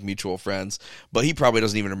lot of like mutual friends, but he probably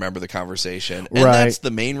doesn't even remember the conversation. And that's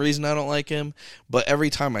the main reason I don't like him. But every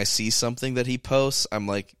time I see something that he posts, I'm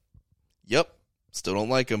like, yep, still don't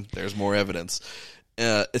like him. There's more evidence.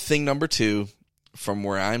 Thing number two, from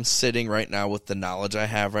where I'm sitting right now with the knowledge I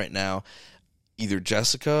have right now, either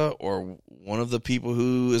Jessica or one of the people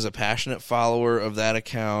who is a passionate follower of that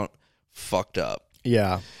account fucked up.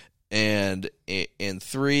 Yeah. And in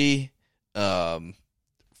three, Furman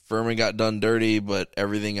got done dirty, but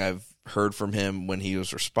everything I've heard from him when he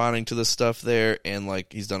was responding to the stuff there, and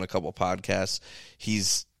like he's done a couple podcasts,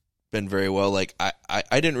 he's been very well. Like I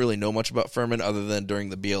didn't really know much about Furman other than during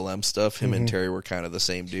the BLM stuff. Him and Terry were kind of the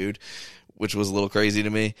same dude, which was a little crazy to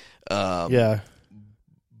me. Yeah.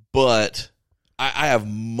 But I have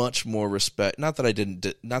much more respect. Not that I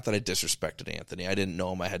disrespected Anthony. I didn't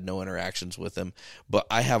know him. I had no interactions with him. But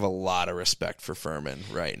I have a lot of respect for Furman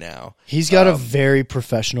right now. He's got a very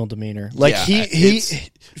professional demeanor. Like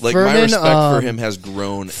like Furman, my respect for him has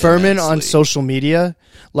grown. Furman immensely. on social media,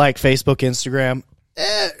 like Facebook, Instagram.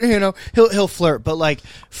 He'll flirt, but like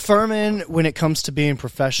Furman, when it comes to being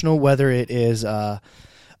professional, whether it is on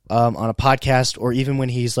a podcast or even when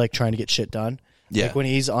he's like trying to get shit done, like when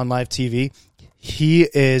he's on live TV,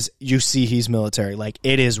 he's military. Like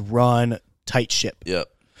it is run tight ship. Yep.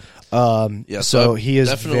 So he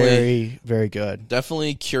is very, very good.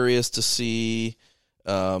 Definitely curious to see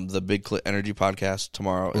the Big Clit Energy podcast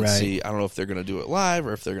tomorrow and see. I don't know if they're going to do it live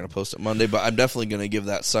or if they're going to post it Monday, but I'm definitely going to give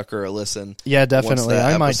that sucker a listen. Yeah, definitely.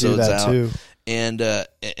 I might do that too.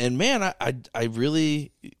 And man, I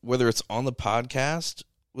really, whether it's on the podcast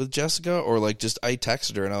with Jessica or like just I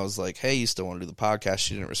texted her and I was like, hey, you still want to do the podcast?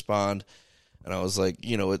 She didn't respond. And I was like,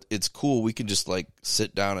 it's cool. We can just like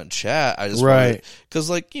sit down and chat. I just because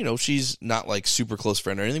like she's not like super close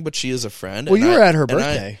friend or anything, but she is a friend. Well, you were at her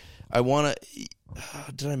birthday. I want to.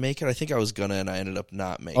 Did I make it? I think I was gonna, and I ended up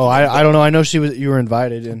not making. Oh, I don't know. I know you were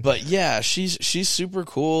invited, but yeah, she's super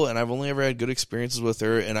cool, and I've only ever had good experiences with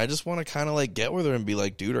her, and I just want to kind of like get with her and be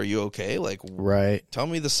like, dude, are you okay? Like, tell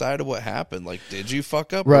me the side of what happened. Like, did you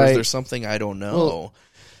fuck up, or is there something I don't know? Well,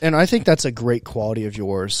 and I think that's a great quality of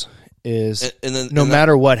yours. Is no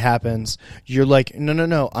matter what happens, you're like,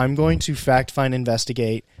 no. I'm going to fact find,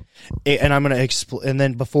 investigate. And I'm going to explain, and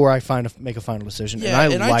then before I make a final decision, yeah,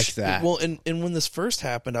 and I like that. Well, and when this first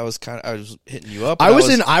happened, I was hitting you up. I was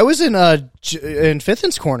in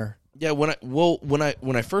Fithin's corner. Yeah, when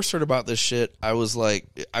I first heard about this shit, I was like,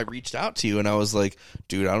 I reached out to you and I was like,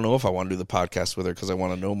 dude, I don't know if I want to do the podcast with her because I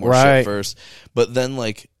want to know more shit first. But then,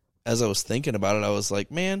 like, as I was thinking about it, I was like,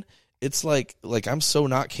 man, it's like I'm so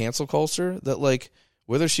not cancel culture that like.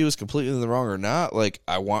 Whether she was completely in the wrong or not, like,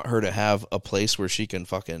 I want her to have a place where she can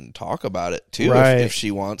fucking talk about it, too, if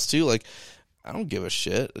she wants to. Like, I don't give a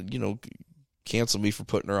shit. cancel me for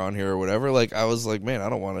putting her on here or whatever. Like, I was like, man, I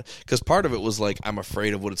don't want to, because part of it was like, I'm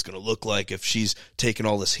afraid of what it's going to look like if she's taking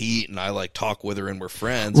all this heat and I like talk with her and we're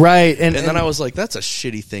friends. Right. And then I was like, that's a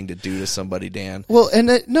shitty thing to do to somebody, Dan. Well,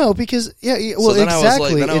 and no, because well, so then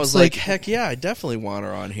exactly. I was like, heck yeah, I definitely want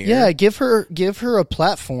her on here. Yeah, give her a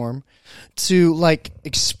platform to like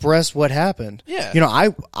express what happened. Yeah.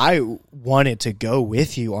 I wanted to go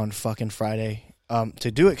with you on fucking Friday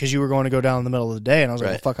to do it because you were going to go down in the middle of the day, and I was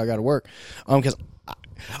like, well, fuck, I got to work. Because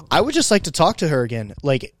I would just like to talk to her again.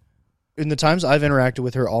 Like, in the times I've interacted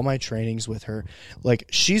with her, all my trainings with her, like,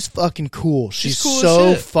 she's fucking cool. She's cool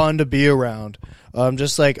so fun to be around.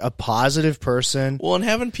 Just like a positive person. Well, and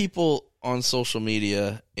having people on social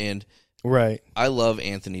media, and right. I love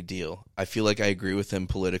Anthony Deal. I feel like I agree with him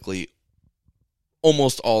politically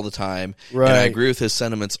almost all the time. Right. And I agree with his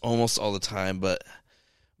sentiments almost all the time, but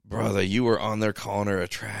brother, you were on there calling her a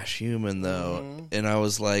trash human, though. Mm-hmm. And I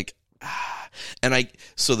was like,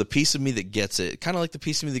 so the piece of me that gets it, kind of like the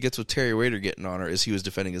piece of me that gets with Terry Rader getting on her, is he was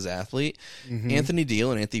defending his athlete. Mm-hmm. Anthony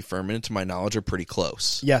Deal and Anthony Furman, to my knowledge, are pretty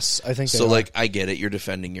close. Yes, I think so. Like, I get it, you're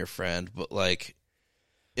defending your friend, but like,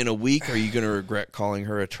 in a week, are you going to regret calling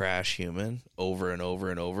her a trash human over and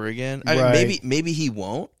over and over again? I mean, maybe he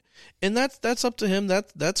won't, and that's up to him.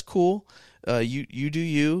 That's cool. You do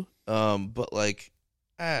you. But like,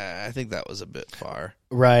 I think that was a bit far.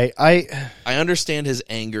 Right. I understand his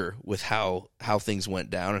anger with how things went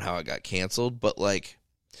down and how it got canceled, but like,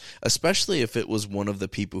 especially if it was one of the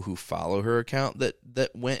people who follow her account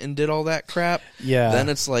that went and did all that crap, then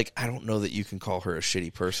it's like, I don't know that you can call her a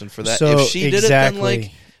shitty person for that. So, if she did it, then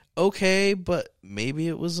like, okay, but maybe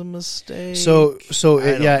it was a mistake. So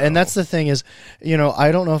and that's the thing is,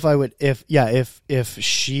 I don't know if I would, if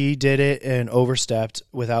she did it and overstepped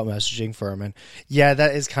without messaging Furman,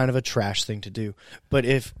 that is kind of a trash thing to do. But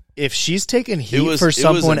if she's taking heat for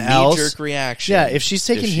someone else, knee-jerk reaction. Yeah, if she's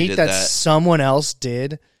taking heat that someone else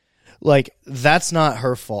did, like, that's not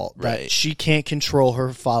her fault. Right. That she can't control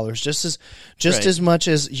her followers just as much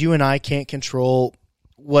as you and I can't control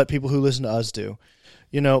what people who listen to us do.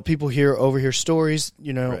 People overhear stories,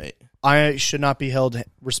 right. I should not be held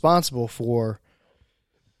responsible for,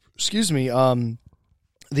 the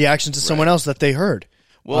actions of someone else that they heard.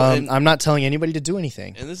 Well, I'm not telling anybody to do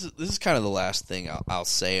anything. And this is kind of the last thing I'll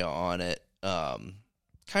say on it,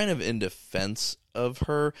 kind of in defense of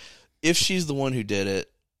her. If she's the one who did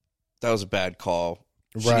it, that was a bad call.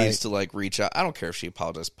 She needs to like reach out. I don't care if she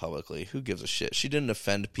apologized publicly. Who gives a shit? She didn't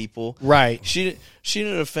offend people. Right. She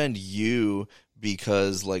didn't offend you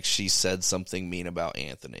because like she said something mean about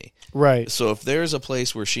Anthony. Right. So if there's a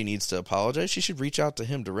place where she needs to apologize, she should reach out to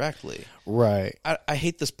him directly. Right. I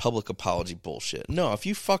hate this public apology bullshit. No, if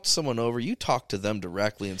you fucked someone over, you talk to them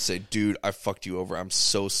directly and say, dude, I fucked you over. I'm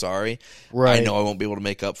so sorry. Right. I know I won't be able to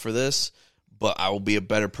make up for this, but I will be a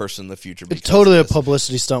better person in the future. It's totally a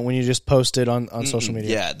publicity stunt when you just post it on social media.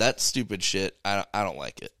 Yeah, that's stupid shit. I don't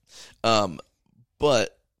like it.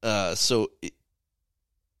 So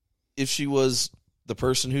if she was the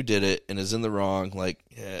person who did it and is in the wrong, like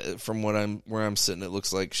from where I'm sitting, it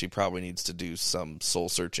looks like she probably needs to do some soul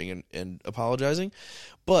searching and apologizing.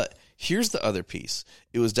 But here's the other piece.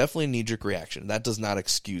 It was definitely a knee-jerk reaction. That does not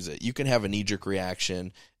excuse it. You can have a knee-jerk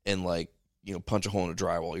reaction and like, punch a hole in a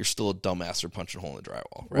drywall. You're still a dumbass for punching a hole in a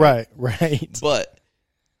drywall. Right. But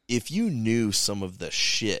if you knew some of the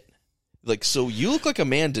shit, like, so you look like a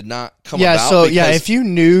man did not come about. So if you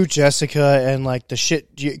knew Jessica and like the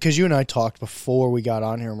shit, because you and I talked before we got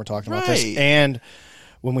on here and we're talking about this, and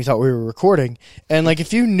when we thought we were recording, and like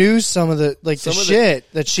if you knew some of the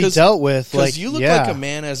shit that she dealt with, like, you look like a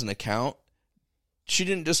man as an account. She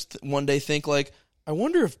didn't just one day think like, I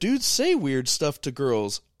wonder if dudes say weird stuff to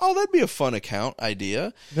girls. Oh, that'd be a fun account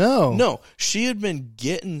idea. No, she had been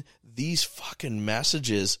getting these fucking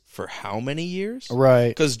messages for how many years? Right.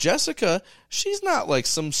 Because Jessica, she's not like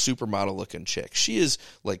some supermodel looking chick. She is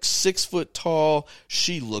like 6 foot tall.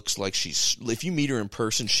 She looks like if you meet her in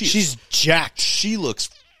person, she's jacked. She looks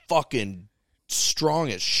fucking strong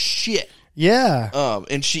as shit. Yeah.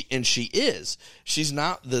 And she is. She's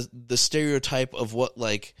not the stereotype of what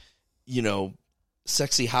like,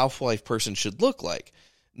 sexy housewife person should look like.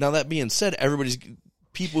 Now that being said,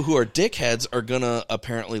 people who are dickheads are gonna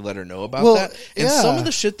apparently let her know about that. And some of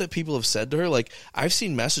the shit that people have said to her, like I've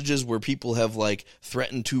seen messages where people have like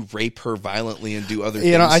threatened to rape her violently and do other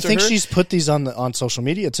things. I think she's put these on social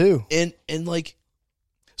media too. And like,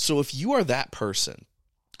 so if you are that person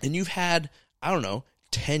and you've had, I don't know,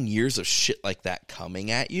 10 years of shit like that coming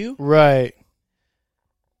at you, right?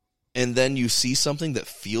 And then you see something that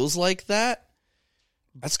feels like that,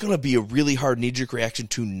 that's going to be a really hard knee-jerk reaction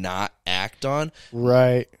to not act on.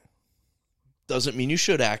 Right. Doesn't mean you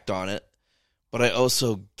should act on it, but I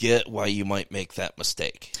also get why you might make that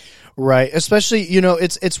mistake. Right. Especially, you know,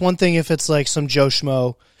 it's one thing if it's like some Joe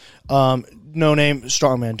Schmo, no name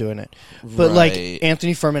strongman doing it. But like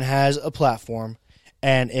Anthony Furman has a platform,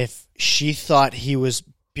 and if she thought he was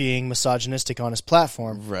being misogynistic on his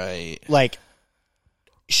platform, right, like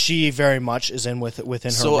she very much is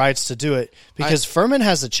within her rights to do it, because Furman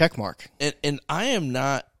has a check mark. And I am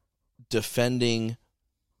not defending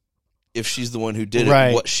if she's the one who did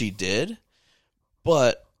Right. it, what she did,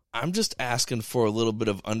 but I'm just asking for a little bit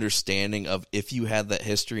of understanding of if you had that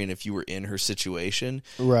history and if you were in her situation,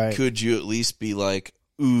 Right. could you at least be like,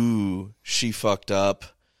 ooh, she fucked up.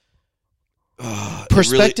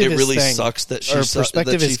 Perspective it really is sucks that she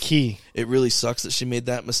perspective is key. It really sucks that she made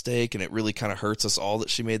that mistake, and it really kind of hurts us all that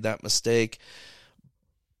she made that mistake.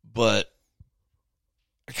 But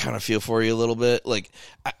I kind of feel for you a little bit. Like,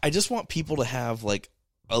 I just want people to have like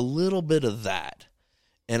a little bit of that.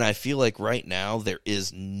 And I feel like right now there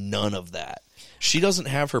is none of that. She doesn't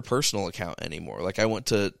have her personal account anymore. Like, I went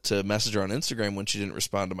to message her on Instagram when she didn't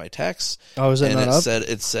respond to my texts. Oh, is it not up?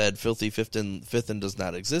 It said Filthy Fifth does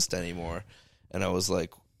not exist anymore. And I was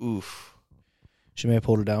like, oof. She may have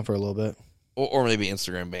pulled her down for a little bit. Or maybe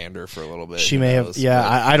Instagram banned her for a little bit. She may have. Yeah,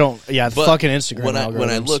 I don't. Yeah, fucking Instagram. When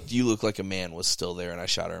I looked, You Look Like a Man was still there, and I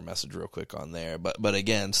shot her a message real quick on there. But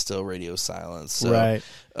again, still radio silence. So, right.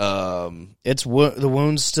 It's the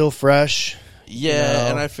wound's still fresh. Yeah, you know?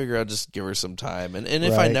 and I figure I'll just give her some time. And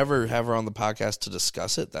if I never have her on the podcast to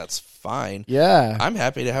discuss it, that's fine. Yeah. I'm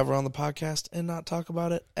happy to have her on the podcast and not talk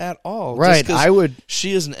about it at all. Right. I would.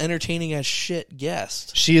 She is an entertaining as shit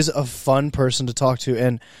guest. She is a fun person to talk to,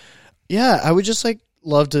 and yeah, I would just like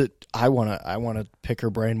love to. I wanna pick her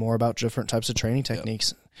brain more about different types of training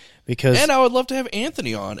techniques. And I would love to have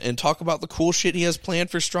Anthony on and talk about the cool shit he has planned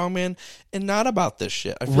for Strongman and not about this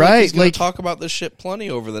shit. I feel like he's going to talk about this shit plenty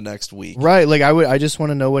over the next week. Right. Like I just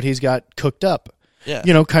want to know what he's got cooked up. Yeah.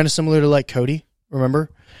 You know, kind of similar to like Cody.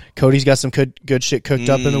 Remember? Cody's got some good shit cooked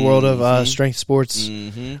up in the world of strength sports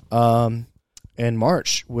in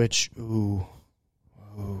March, which, ooh.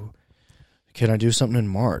 Can I do something in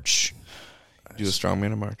March? Do a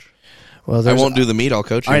Strongman in March. Well, I won't do the meet. I'll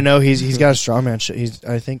coach you. I know he's got a strongman.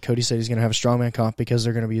 I think Cody said he's going to have a strongman comp because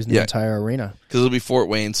they're going to be using the entire arena. Because it'll be Fort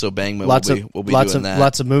Wayne, so Bangma will be doing that.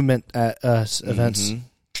 Lots of movement at events.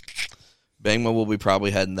 Bangma will be probably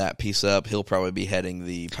heading that piece up. He'll probably be heading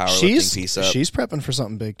the powerlifting piece up. She's prepping for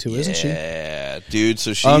something big too, isn't she? Yeah, dude.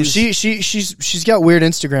 So she's got weird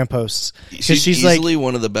Instagram posts. She's easily like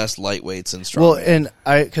one of the best lightweights in strongman. Well, and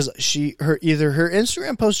because either her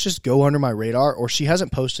Instagram posts just go under my radar, or she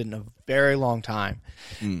hasn't posted in a very long time.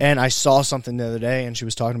 And I saw something the other day, and she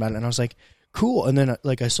was talking about it, and I was like, cool. And then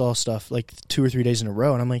like I saw stuff like 2 or 3 days in a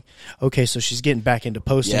row, and I'm like, okay, so she's getting back into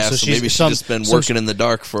posting. Yeah, so maybe she's just been working in the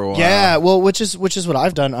dark for a while. Yeah, well, which is what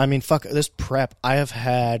I've done. I mean, fuck this prep. I have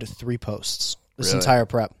had 3 posts this entire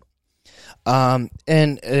prep. And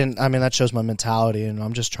I mean that shows my mentality, and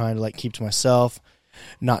I'm just trying to like keep to myself,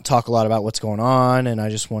 not talk a lot about what's going on, and I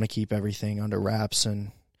just want to keep everything under wraps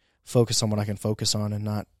and focus on what I can focus on and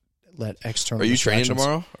not let external. Are you training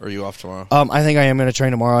tomorrow, or are you off tomorrow? I think I am going to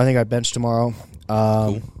train tomorrow. I think I bench tomorrow.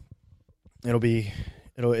 Cool. It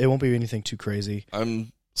won't be anything too crazy.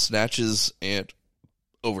 I'm snatches and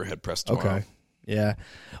overhead press tomorrow. Okay. Yeah.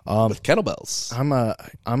 With kettlebells. I'm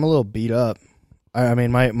a little beat up. I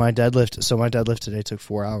mean my deadlift. So my deadlift today took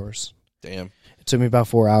 4 hours. Damn. It took me about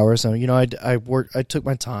 4 hours. So I took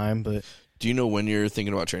my time, but. Do you know when you're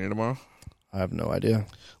thinking about training tomorrow? I have no idea.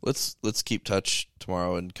 Let's keep touch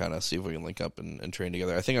tomorrow and kind of see if we can link up and train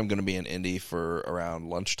together. I think I'm going to be in Indy for around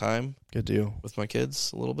lunchtime. Good deal. With my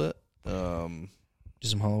kids a little bit. Do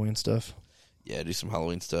some Halloween stuff. Yeah, do some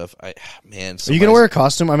Halloween stuff. Are you going to wear a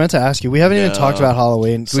costume? I meant to ask you. We haven't even talked about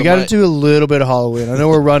Halloween. We got to do a little bit of Halloween. I know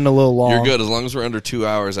we're running a little long. You're good. As long as we're under 2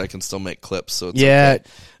 hours, I can still make clips. So it's okay.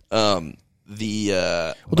 We'll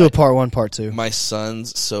do a part 1, part 2.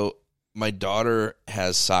 My daughter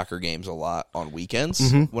has soccer games a lot on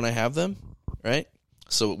weekends when I have them, right?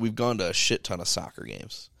 So we've gone to a shit ton of soccer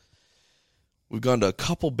games. We've gone to a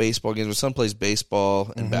couple baseball games. My son plays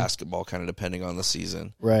baseball and basketball, kind of depending on the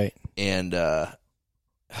season. Right. And,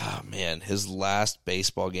 his last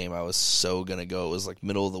baseball game, I was so going to go. It was like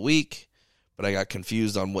middle of the week, but I got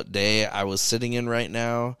confused on what day I was sitting in right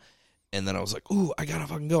now. And then I was like, ooh, I got to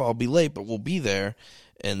fucking go. I'll be late, but we'll be there.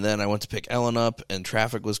 And then I went to pick Ellen up, and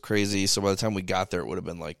traffic was crazy. So by the time we got there, it would have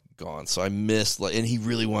been like gone. So I missed, and he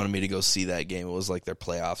really wanted me to go see that game. It was like their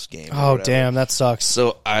playoffs game. Oh, damn, that sucks.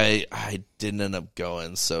 So I didn't end up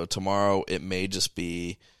going. So tomorrow it may just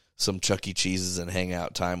be some Chuck E. Cheese's and hang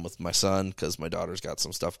out time with my son because my daughter's got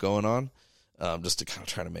some stuff going on. just to kind of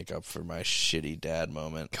try to make up for my shitty dad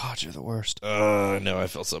moment. God, you're the worst. No, I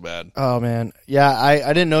felt so bad. Oh, man. Yeah,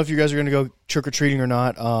 I didn't know if you guys were going to go trick-or-treating or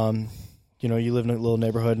not. You know, you live in a little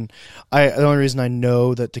neighborhood, and the only reason I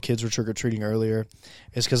know that the kids were trick-or-treating earlier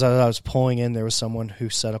is because as I was pulling in, there was someone who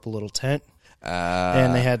set up a little tent,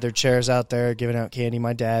 and they had their chairs out there giving out candy.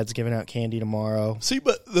 My dad's giving out candy tomorrow. See,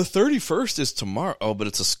 but the 31st is tomorrow. Oh, but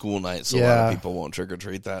it's a school night, so a lot of people won't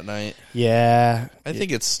trick-or-treat that night. Yeah. I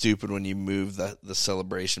think it's stupid when you move the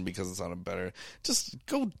celebration because it's on a better... Just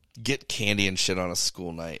go get candy and shit on a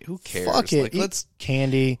school night. Who cares? Fuck it. Like, let's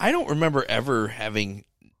candy. I don't remember ever having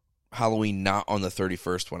Halloween not on the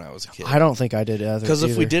 31st when I was a kid. I don't think I did either. Because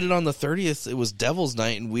if we did it on the 30th, it was Devil's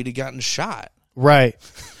Night, and we'd have gotten shot. Right.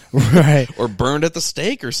 Right. Or burned at the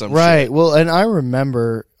stake or something. Right. Shit. Well, and I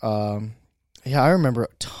remember, I remember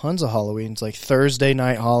tons of Halloweens, like Thursday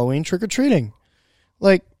night Halloween trick-or-treating.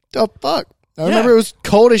 Like, oh, fuck. I remember it was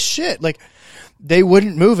cold as shit. Like, they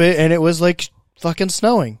wouldn't move it, and it was, like, fucking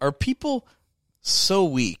snowing. Are people so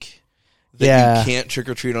weak that you can't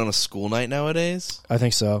trick-or-treat on a school night nowadays? I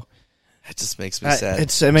think so. That just makes me sad.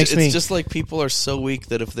 It's just like people are so weak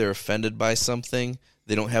that if they're offended by something,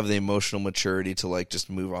 they don't have the emotional maturity to like just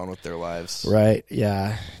move on with their lives. Right.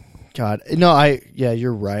 Yeah. God. No,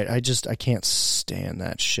 you're right. I can't stand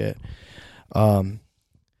that shit. I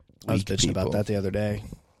was bitching about that the other day.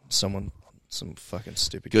 Some fucking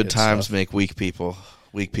stupid Good times stuff. make weak people.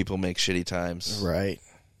 Weak people make shitty times. Right.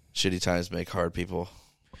 Shitty times make hard people.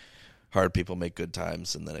 Hard people make good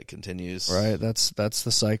times, and then it continues. Right. That's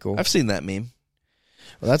the cycle. I've seen that meme.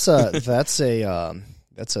 Well, that's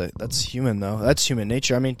human though. That's human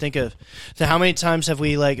nature. I mean, think of how many times have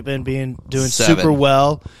we like been doing 7. super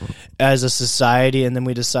well as a society, and then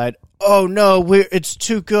we decide, oh no, it's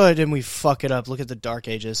too good, and we fuck it up. Look at the Dark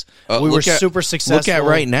Ages. We were super successful. Look at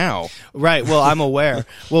right now. Right. Well, I'm aware.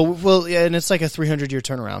 well, yeah, and it's like a 300-year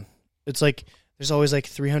turnaround. It's like there's always like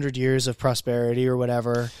 300 years of prosperity or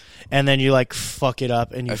whatever, and then you like fuck it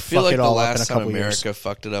up, and you fuck it all up in a couple years. I feel like the last time America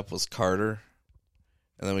fucked it up was Carter.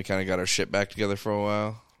 And then we kind of got our shit back together for a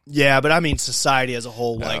while. Yeah, but I mean society as a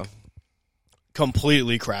whole, like,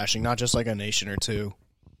 completely crashing, not just like a nation or two.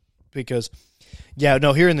 Because,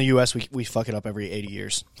 here in the U.S., we fuck it up every 80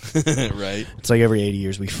 years. Right. It's like every 80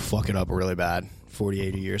 years we fuck it up really bad. 40,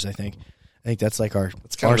 80 years, I think. I think that's like our...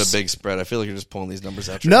 It's kind of a big spread. I feel like you're just pulling these numbers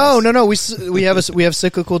out. No. We have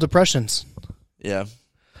cyclical depressions. Yeah.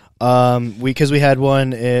 Because we had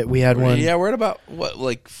one. Yeah, we're at about what,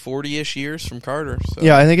 like 40-ish years from Carter. So.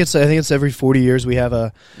 Yeah, I think it's every 40 years we have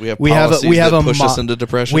a push us into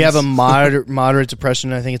depression. We have a moderate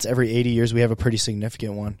depression. And I think it's every 80 years we have a pretty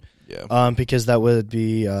significant one. Yeah. Because that would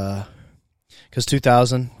be because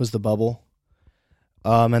 2000 was the bubble.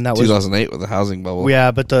 And that 2008 with the housing bubble.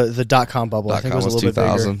 Yeah, but the .com bubble I think was a little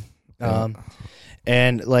 2000. Bit bigger.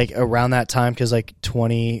 And like around that time, because like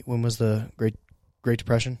when was the Great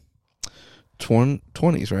Depression?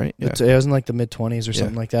 20s, right? Yeah. It was in like the mid-20s or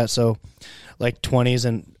something like that. So like 20s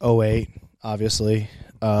and 08, obviously.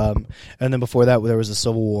 And then before that, there was the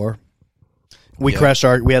Civil War. We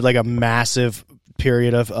had like a massive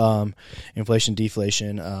period of inflation,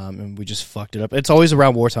 deflation, and we just fucked it up. It's always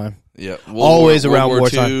around wartime. Yeah. Always around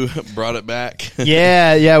wartime. World War II brought it back.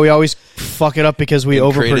 Yeah, we always fuck it up because we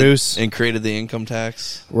overproduce. And created the income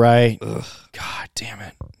tax. Right. Ugh. God damn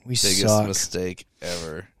it. We Biggest suck. mistake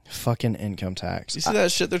ever. Fucking income tax. You see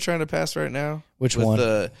that shit they're trying to pass right now? Which one? With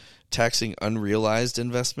the taxing unrealized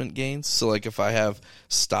investment gains. So like if I have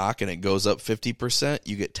stock and it goes up 50%,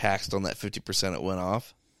 you get taxed on that 50% it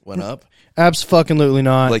went up. Absolutely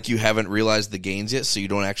not. Like you haven't realized the gains yet, so you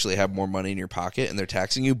don't actually have more money in your pocket, and they're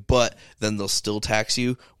taxing you, but then they'll still tax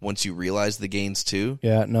you once you realize the gains too.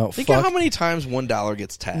 Yeah, no. Think of how many times $1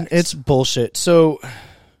 gets taxed. It's bullshit. So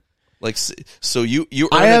you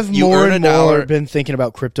I have more and more been thinking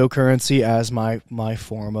about cryptocurrency as my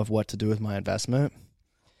form of what to do with my investment.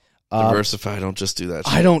 Diversify. Don't just do that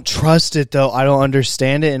shit. I don't trust it though. I don't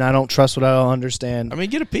understand it, and I don't trust what I don't understand. I mean,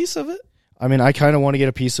 get a piece of it. I mean, I kind of want to get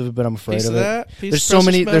a piece of it, but I'm afraid of it. There's so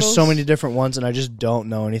many different ones, and I just don't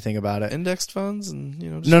know anything about it. Indexed funds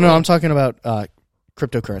and No, I'm talking about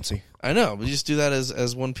cryptocurrency. I know, but you just do that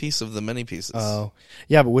as one piece of the many pieces. Oh,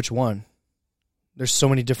 yeah, but which one? There's so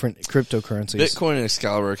many different cryptocurrencies. Bitcoin and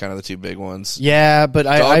Excalibur are kind of the two big ones. Yeah, but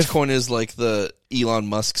Dogecoin is like the Elon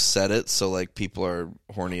Musk said it, so like people are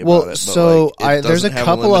horny about it. But so like, there's a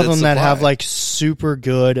couple of them that have like super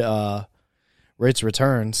good rates of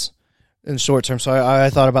returns in the short term. So I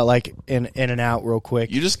thought about like in and out real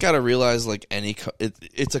quick. You just got to realize like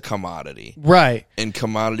it's a commodity, right? And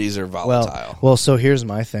commodities are volatile. Well, so here's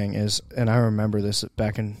my thing is, and I remember this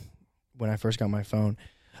back in when I first got my phone.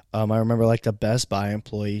 I remember like the Best Buy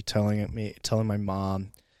employee telling my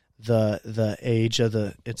mom the age of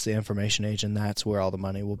it's the information age, and that's where all the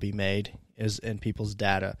money will be made is in people's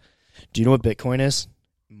data. Do you know what Bitcoin is?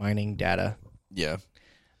 Mining data. Yeah.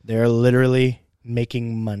 They're literally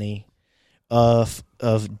making money of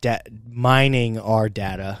mining our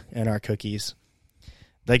data and our cookies.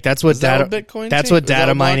 Like that's what data. Bitcoin that's chain? what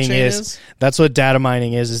data mining is. That's what data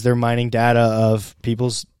mining is. Is they're mining data of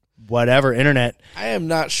people's whatever internet. I am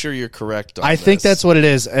not sure you're correct on I this. think that's what it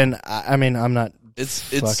is, and I mean I'm not. It's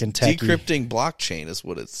fucking techie. decrypting blockchain is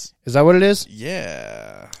what it's. Is that what it is?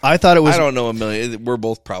 Yeah. I thought it was. I don't know a million. We're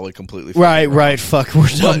both probably completely right. wrong. Right. Fuck. We're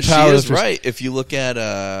dumb But she powerlifters. is right. If you look at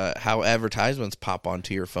how advertisements pop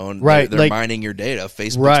onto your phone, right, they're like, mining your data.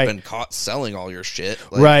 Facebook's been caught selling all your shit.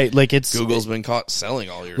 Like, right. Like it's Google's been caught selling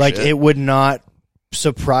all your like shit. it would not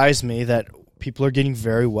surprise me that people are getting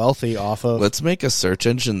very wealthy off of. Let's make a search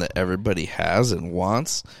engine that everybody has and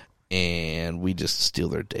wants, and we just steal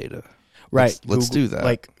their data. Right. Let's do that.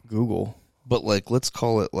 Like Google. But like, let's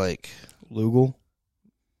call it like Lugal.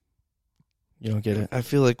 You don't get it. I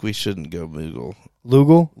feel like we shouldn't go Moogle.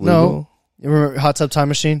 Lugal? No. You remember Hot Tub Time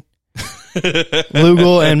Machine?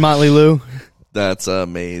 Lugal and Motley Lue. That's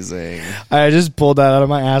amazing. I just pulled that out of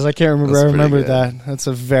my ass. I can't remember. That's I remember pretty good. that. That's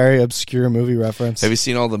a very obscure movie reference. Have you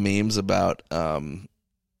seen all the memes about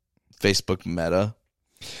Facebook Meta?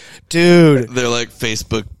 Dude. They're like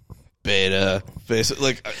Facebook Beta. Facebook,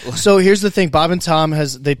 like. So here's the thing. Bob and Tom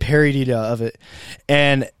they parodied of it.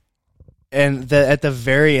 And at the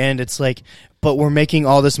very end, it's like, but we're making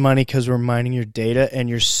all this money because we're mining your data and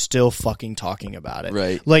you're still fucking talking about it.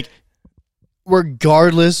 Right. Like,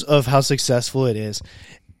 regardless of how successful it is,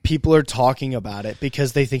 people are talking about it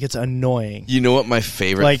because they think it's annoying. You know what my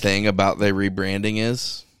favorite thing about their rebranding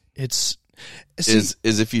is? Is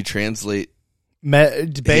if you translate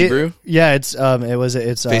Hebrew? Yeah, it's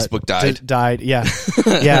Facebook died. Died, yeah.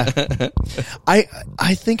 Yeah.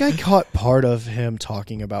 I think I caught part of him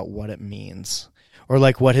talking about what it means. Or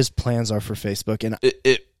like what his plans are for Facebook, and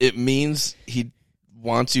it means he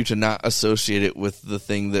wants you to not associate it with the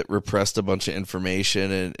thing that repressed a bunch of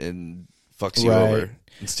information and fucks you over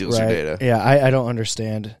and steals your data. Yeah, I don't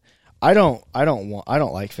understand. I don't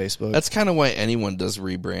like Facebook. That's kind of why anyone does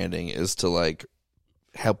rebranding, is to like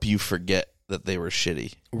help you forget that they were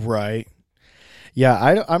shitty. Right.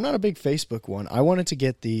 Yeah, I'm not a big Facebook one. I wanted to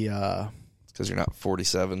get the because you're not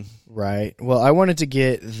 47. Right. Well, I wanted to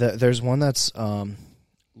get there's one that's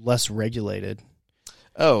less regulated.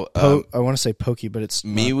 Oh, I want to say Pokey, but it's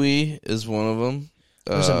MeWe is one of them.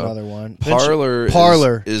 There's another one.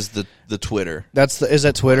 Parler is the Twitter. Is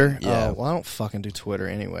that Twitter? Yeah. Well, I don't fucking do Twitter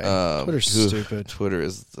anyway. Twitter's stupid. Twitter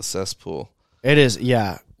is the cesspool. It is.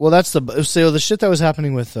 Yeah. Well, that's the shit that was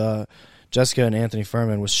happening with Jessica and Anthony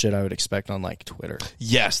Furman was shit I would expect on like Twitter.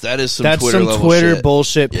 Yes, that's some Twitter shit.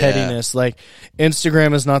 Bullshit pettiness. Like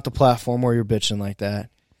Instagram is not the platform where you're bitching like that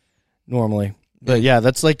normally. But yeah,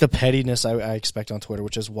 that's like the pettiness I expect on Twitter,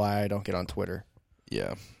 which is why I don't get on Twitter.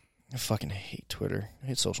 Yeah. I fucking hate Twitter. I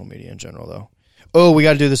hate social media in general, though. Oh, we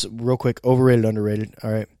got to do this real quick. Overrated, underrated.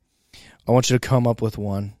 All right. I want you to come up with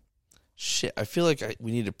one. Shit, I feel like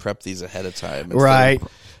we need to prep these ahead of time. Right.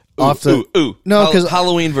 No, because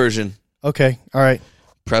Halloween version. Okay. All right.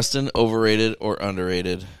 Preston, overrated or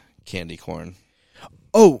underrated candy corn?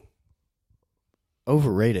 Oh.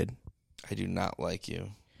 Overrated. I do not like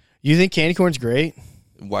you. You think candy corn's great?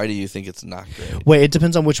 Why do you think it's not great? Wait, it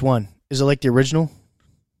depends on which one. Is it like the original?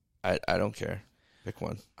 I don't care. Pick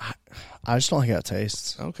one. I just don't like how it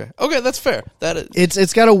tastes. Okay, that's fair.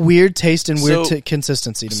 It's got a weird taste and weird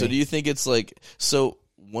consistency to me. So do you think it's like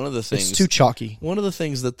one of the things? It's too chalky. One of the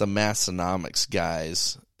things that the Massonomics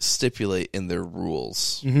guys stipulate in their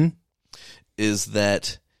rules is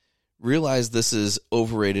that realize this is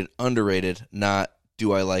overrated, underrated, not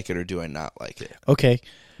do I like it or do I not like it. Okay.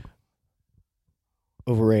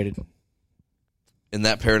 Overrated. In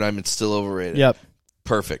that paradigm, it's still overrated. Yep.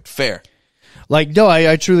 Perfect. Fair. Like, no,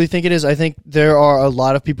 I truly think it is. I think there are a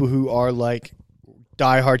lot of people who are like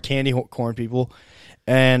diehard candy corn people,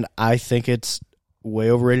 and I think it's way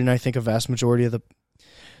overrated, and I think a vast majority of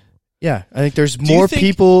I think there's more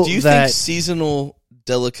people Do you think seasonal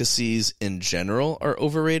delicacies in general are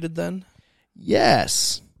overrated then?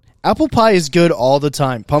 Yes. Apple pie is good all the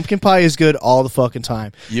time. Pumpkin pie is good all the fucking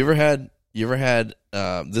time. You ever had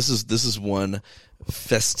this is one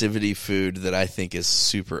festivity food that I think is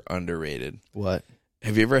super underrated. What?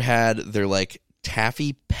 Have you ever had their like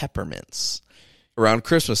taffy peppermints around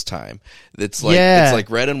Christmas time? It's like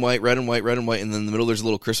red and white, and then in the middle there's a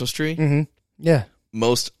little Christmas tree. Mm-hmm. Yeah.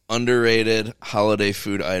 Most underrated holiday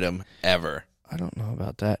food item ever. I don't know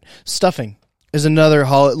about that. Stuffing. is another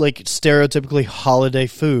like stereotypically holiday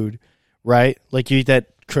food, right? Like you eat that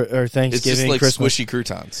or Thanksgiving, it's just like Christmas. squishy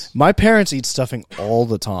croutons. My parents eat stuffing all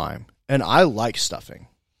the time, and I like stuffing.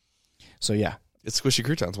 So yeah, it's squishy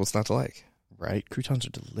croutons. What's not to like? Right, croutons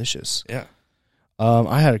are delicious. Yeah.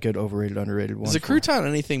 I had a good overrated, underrated one. Is a crouton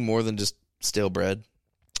anything more than just stale bread?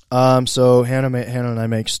 So Hannah and I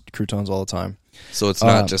make croutons all the time. So it's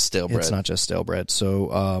not just stale bread. It's not just stale bread.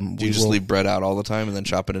 So do you just leave bread out all the time and then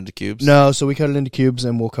chop it into cubes? No, so we cut it into cubes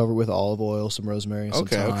and we'll cover it with olive oil, some rosemary, and some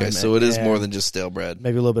thyme. Okay. So it is more than just stale bread.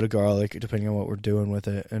 Maybe a little bit of garlic, depending on what we're doing with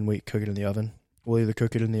it, and we cook it in the oven. We'll either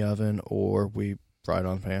cook it in the oven or we fry it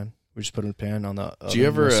on pan. We just put it in a pan on the oven. Do you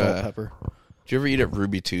ever with salt, pepper? Did you ever eat at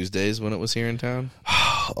Ruby Tuesdays when it was here in town?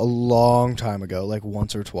 A long time ago, like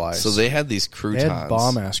once or twice. So they had these croutons. They had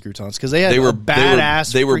bomb ass croutons because they were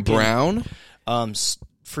badass. They were brown.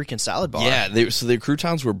 Freaking salad bar. Yeah, their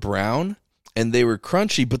croutons were brown and they were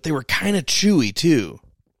crunchy, but they were kind of chewy too.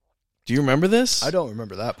 Do you remember this? I don't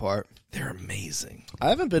remember that part. They're amazing. I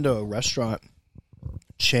haven't been to a restaurant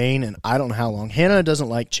chain in I don't know how long. Hannah doesn't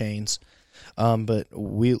like chains, but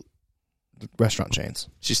restaurant chains.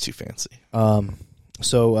 She's too fancy.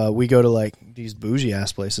 So we go to like these bougie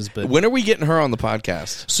ass places. But when are we getting her on the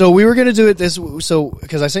podcast? So we were gonna do it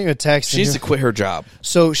because I sent you a text. She needs to quit her job.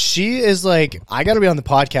 So she is like, I got to be on the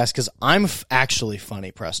podcast because I'm actually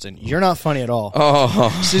funny, Preston. You're not funny at all.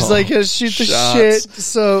 Oh, she's like, shoot the shit.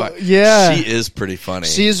 So yeah, she is pretty funny.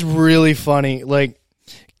 She is really funny. Like,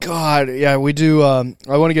 God, yeah, we do. I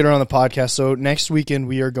want to get her on the podcast. So next weekend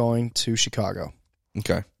we are going to Chicago.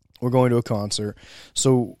 Okay. We're going to a concert.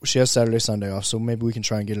 So she has Saturday, Sunday off. So maybe we can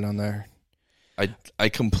try and get it on there. I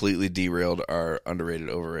completely derailed our underrated,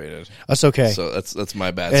 overrated. That's okay. So that's my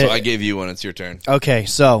bad. So I gave you one. It's your turn. Okay,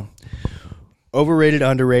 so overrated,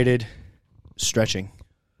 underrated, stretching.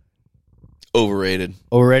 Overrated.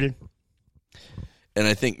 Overrated? And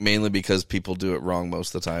I think mainly because people do it wrong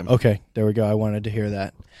most of the time. Okay, there we go. I wanted to hear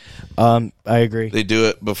that. I agree. They do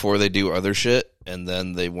it before they do other shit, and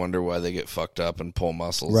then they wonder why they get fucked up and pull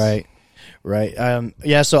muscles. Right.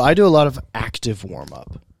 Yeah, so I do a lot of active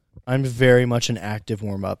warm-up. I'm very much an active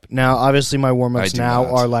warm-up. Now, obviously, my warm-ups now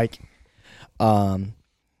are like my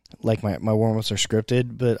warm-ups are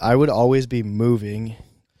scripted, but I would always be moving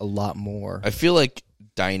a lot more. I feel like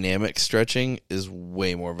dynamic stretching is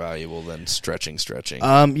way more valuable than stretching.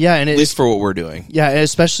 Yeah, and at least for what we're doing. Yeah,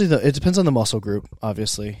 especially it depends on the muscle group,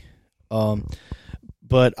 obviously.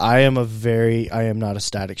 But I am not a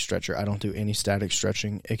static stretcher. I don't do any static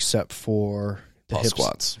stretching except for the hips.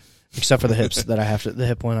 Squats. Except for the hips that I have to, the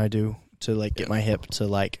hip one I do to like get my hip to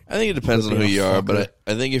like. I think it depends on who you are, but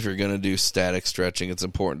I think if you're going to do static stretching, it's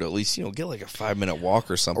important to at least, get like a 5-minute walk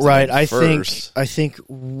or something. Right. I think,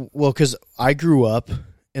 well, because I grew up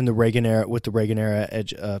in the Reagan era with the Reagan era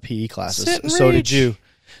PE classes. So did you.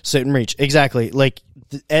 Sit and reach. Exactly. Like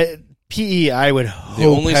PE, I would hope the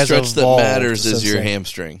only stretch that matters is your insane.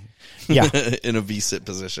 Hamstring. Yeah. In a V-sit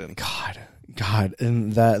position. God.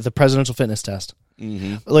 And the presidential fitness test.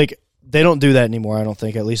 Mm-hmm. Like, they don't do that anymore, I don't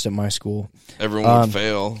think, at least at my school. Everyone would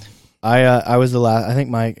fail. I was the last. I think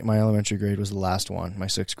my elementary grade was the last one. My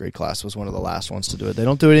 6th grade class was one of the last ones to do it. They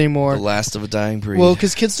don't do it anymore. The last of a dying breed. Well,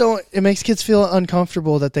 because it makes kids feel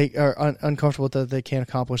uncomfortable that they are uncomfortable that they can't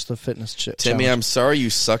accomplish the fitness shit. Timmy, I'm sorry you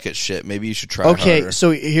suck at shit. Maybe you should try Okay, harder.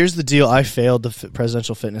 so here's the deal. I failed the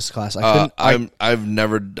presidential fitness class. I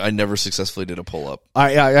never successfully did a pull up.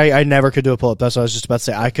 I never could do a pull up. That's what I was just about to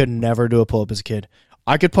say. I could never do a pull up as a kid.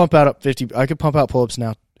 I could pump out 50. I could pump out pull ups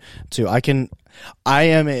now too. It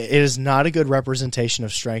is not a good representation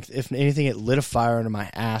of strength. If anything, it lit a fire under my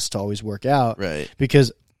ass to always work out. Right.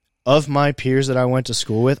 Because of my peers that I went to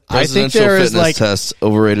school with, I think there is like tests,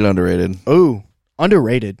 overrated, underrated. Oh,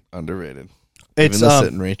 underrated. Underrated. It's even the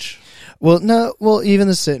sit and reach. Well, no. Well, even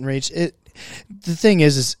the sit and reach. The thing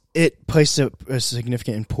is it places a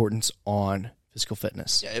significant importance on physical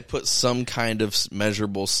fitness. Yeah, it puts some kind of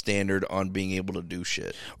measurable standard on being able to do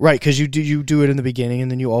shit. Right, because you do it in the beginning, and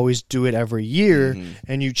then you always do it every year,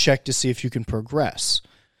 and you check to see if you can progress.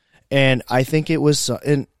 And I think it was,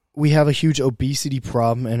 and we have a huge obesity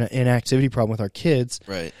problem and an inactivity problem with our kids.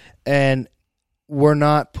 Right. And we're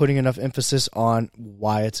not putting enough emphasis on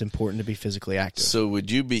why it's important to be physically active. So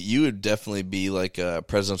you would definitely be like a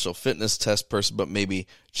presidential fitness test person, but maybe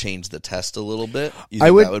change the test a little bit? You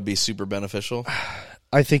think that would be super beneficial?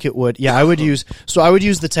 I think it would. Yeah, I would use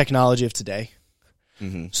the technology of today.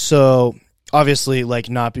 Mm-hmm. So obviously, like,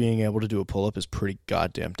 not being able to do a pull-up is pretty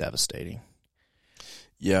goddamn devastating.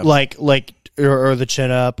 Yeah. Like or the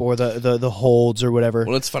chin up or the holds or whatever.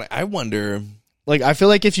 Well, it's funny. I wonder. Like, I feel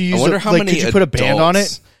like if you use could you put a band on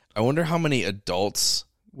it? I wonder how many adults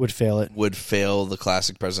would fail it. would fail the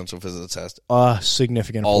classic presidential physics test.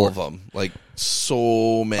 Significant. All of them, like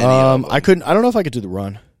so many. Of them. I couldn't. I don't know if I could do the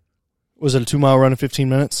run. Was it a 2-mile run in 15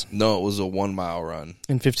 minutes? No, it was a 1 mile run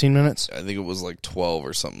in 15 minutes. I think it was like 12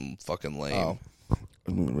 or something fucking lame. Oh.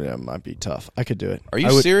 Yeah, it might be tough. I could do it. Are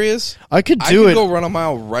you serious? I could I do could it. go run a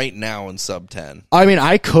mile right now in sub 10. I mean,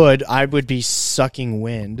 I could. I would be sucking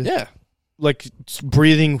wind. Yeah. Like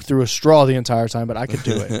breathing through a straw the entire time, but I could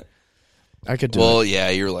do it. I could do it. Well, yeah,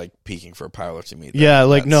 you're like peaking for a powerlifting meet. Yeah,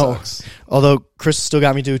 like no. Sucks. Although Chris still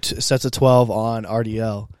got me do sets of 12 on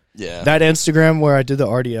RDL. Yeah. That Instagram where I did the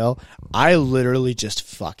RDL, I literally just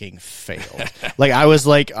fucking failed. Like I was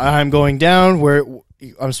like, I'm going down where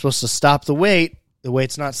I'm supposed to stop the weight. The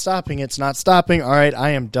weight's not stopping. It's not stopping. All right,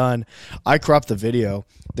 I am done. I cropped the video.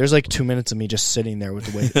 There's like 2 minutes of me just sitting there with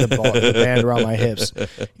the band around my hips,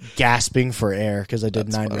 gasping for air because I did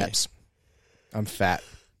 9 reps. I'm fat.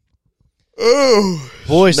 Oh,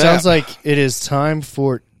 boy, snap. Sounds like it is time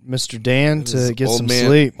for Mr. Dan to get some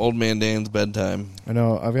sleep. Old man Dan's bedtime. I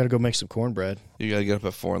know. I've got to go make some cornbread. You got to get up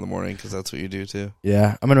at 4 in the morning because that's what you do too.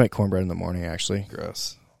 Yeah, I'm going to make cornbread in the morning, actually.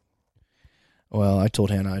 Gross. Well, I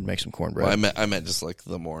told Hannah I'd make some cornbread. Well, I meant just like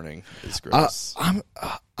the morning is gross. I'm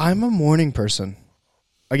a morning person.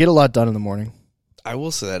 I get a lot done in the morning. I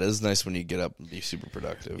will say that it is nice when you get up and be super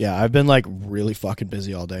productive. Yeah, I've been like really fucking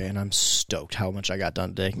busy all day, and I'm stoked how much I got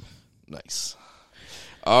done today. Nice.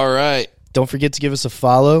 All right. Don't forget to give us a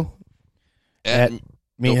follow at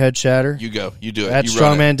Meathead Chatter. You go. You do it. At you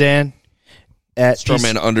Strongman Dan. At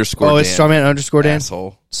Strongman _Dan. Oh, it's Strongman _ Dan.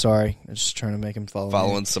 Asshole. Sorry, I'm just trying to make him follow.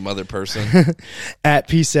 Following some other person. At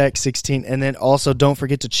PSAC16, and then also don't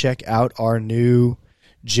forget to check out our new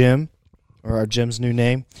gym, or our gym's new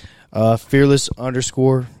name, Fearless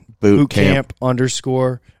 _ Bootcamp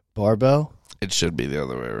 _ Barbell. It should be the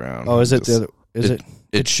other way around. Oh, is it the other? Is it?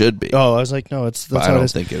 It should be. Oh, I was like, no, that's but how I don't it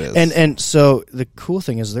is. think it is. And so the cool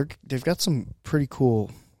thing is they've got some pretty cool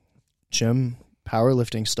gym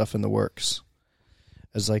powerlifting stuff in the works.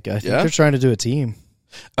 As like I think they're trying to do a team.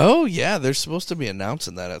 Oh yeah, they're supposed to be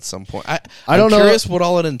announcing that at some point. I don't know. I'm curious what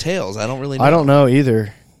all it entails. I don't really know. I don't know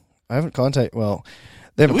either. I haven't contacted. Well,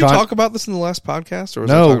 they haven't. Did we talk about this in the last podcast, or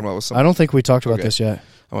was I no? talking about with someone? I don't think we talked about this yet.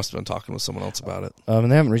 I must have been talking with someone else about it.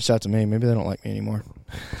 And they haven't reached out to me. Maybe they don't like me anymore.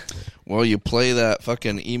 Well, you play that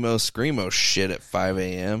fucking emo screamo shit at 5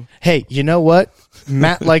 a.m. Hey, you know what?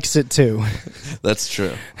 Matt likes it too. That's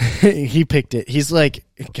true. He picked it. He's like,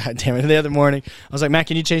 God damn it. The other morning, I was like, Matt,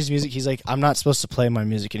 can you change the music? He's like, I'm not supposed to play my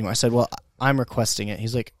music anymore. I said, well, I'm requesting it.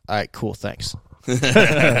 He's like, all right, cool, thanks.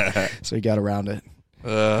 So he got around it.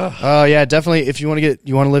 Oh, yeah, definitely. If you want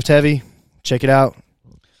to lift heavy, check it out.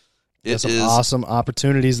 There's some awesome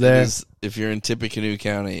opportunities there. If you're in Tippecanoe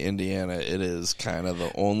County, Indiana, it is kind of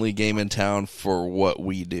the only game in town for what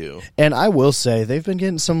we do. And I will say, they've been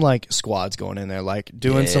getting some like squads going in there, like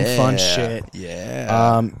doing some fun shit.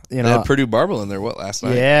 Yeah. They had Purdue Barbell in there, last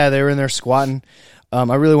night? Yeah, they were in there squatting.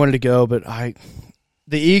 I really wanted to go, but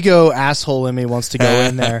the ego asshole in me wants to go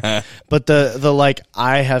in there. But the like,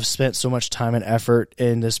 I have spent so much time and effort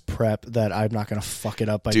in this prep that I'm not going to fuck it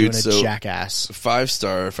up by doing a jackass.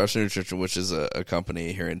 5-Star Freshman Nutrition, which is a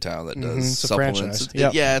company here in town that does supplements.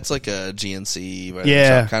 Yep. Yeah, it's like a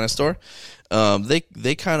GNC kind of store.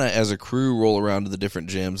 They kind of, as a crew, roll around to the different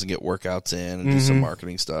gyms and get workouts in and do some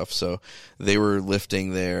marketing stuff. So they were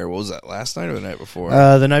lifting there. What was that, last night or the night before?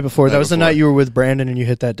 The night before. That was the night you were with Brandon and you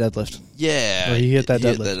hit that deadlift. Yeah. Or he hit that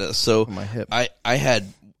deadlift. So on my hip.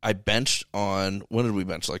 I benched on, when did we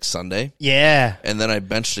bench? Like Sunday? Yeah. And then I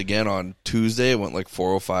benched again on Tuesday. I went like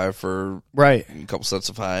 405 for a couple sets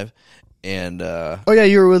of 5. And oh yeah,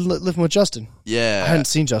 you were lifting with Justin. Yeah. I hadn't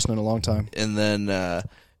seen Justin in a long time.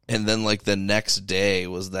 And then like the next day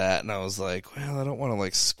was that, and I was like, well, I don't want to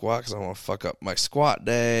like squat because I don't want to fuck up my squat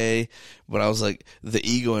day. But I was like, the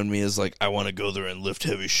ego in me is like, I want to go there and lift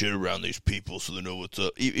heavy shit around these people so they know what's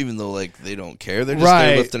up. Even though like they don't care, they're just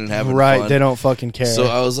there lifting and having fun. They don't fucking care. So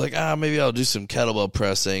I was like, maybe I'll do some kettlebell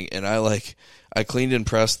pressing, and I cleaned and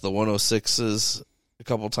pressed the 106s a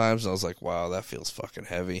couple times, and I was like, wow, that feels fucking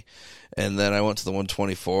heavy. And then I went to the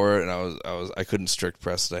 124, and I couldn't strict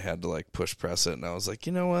press it. I had to like push press it, and I was like,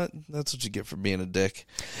 you know what? That's what you get for being a dick.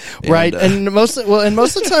 Right. And most of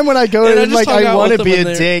the time when I go in, like I want to be a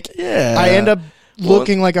dick, I end up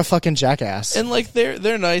looking like a fucking jackass. And like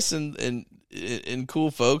they're nice and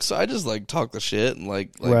cool folks. So I just like talked the shit and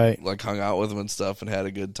like hung out with them and stuff and had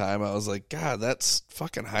a good time. I was like, God, that's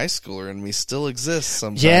fucking high schooler in me still exists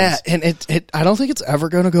sometimes. Yeah, and it I don't think it's ever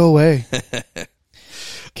going to go away.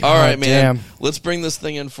 God All right, man. damn. Let's bring this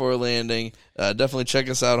thing in for a landing. Definitely check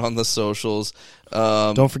us out on the socials.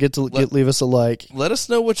 Don't forget to leave us a like. Let us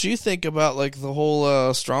know what you think about like the whole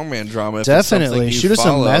strongman drama. If Definitely. it's Shoot us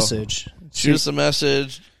a message. Shoot us a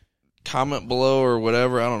message. Comment below or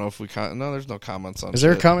whatever. I don't know if we no, there's no comments on. Is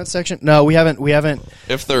there a comment section? No, we haven't.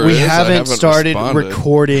 If there we is, haven't started responded.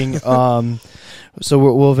 recording. So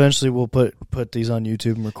we'll eventually put these on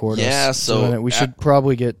YouTube and record. Yeah, us. so then we should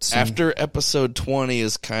probably get some, after episode 20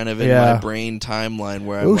 is kind of in my brain timeline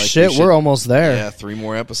where I'm oh like, shit, we're almost there. Yeah, 3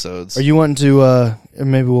 more episodes. Are you wanting to?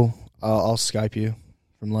 Maybe I'll Skype you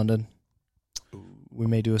from London. We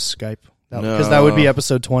may do a Skype. Because that would be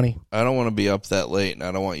episode 20. I don't want to be up that late, and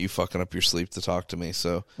I don't want you fucking up your sleep to talk to me.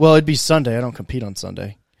 So, well, it'd be Sunday. I don't compete on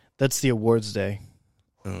Sunday. That's the awards day.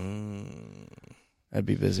 I'd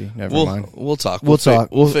be busy. Never mind. We'll talk. We'll talk.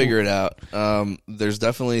 We'll figure it out. There's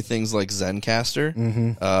definitely things like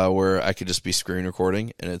Zencastr, where I could just be screen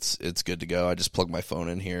recording, and it's good to go. I just plug my phone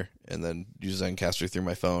in here, and then use Zencastr through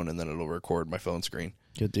my phone, and then it'll record my phone screen.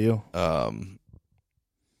 Good deal.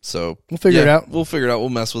 So we'll figure it out. We'll figure it out. We'll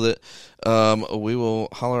mess with it. We will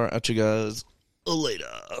holler at you guys later.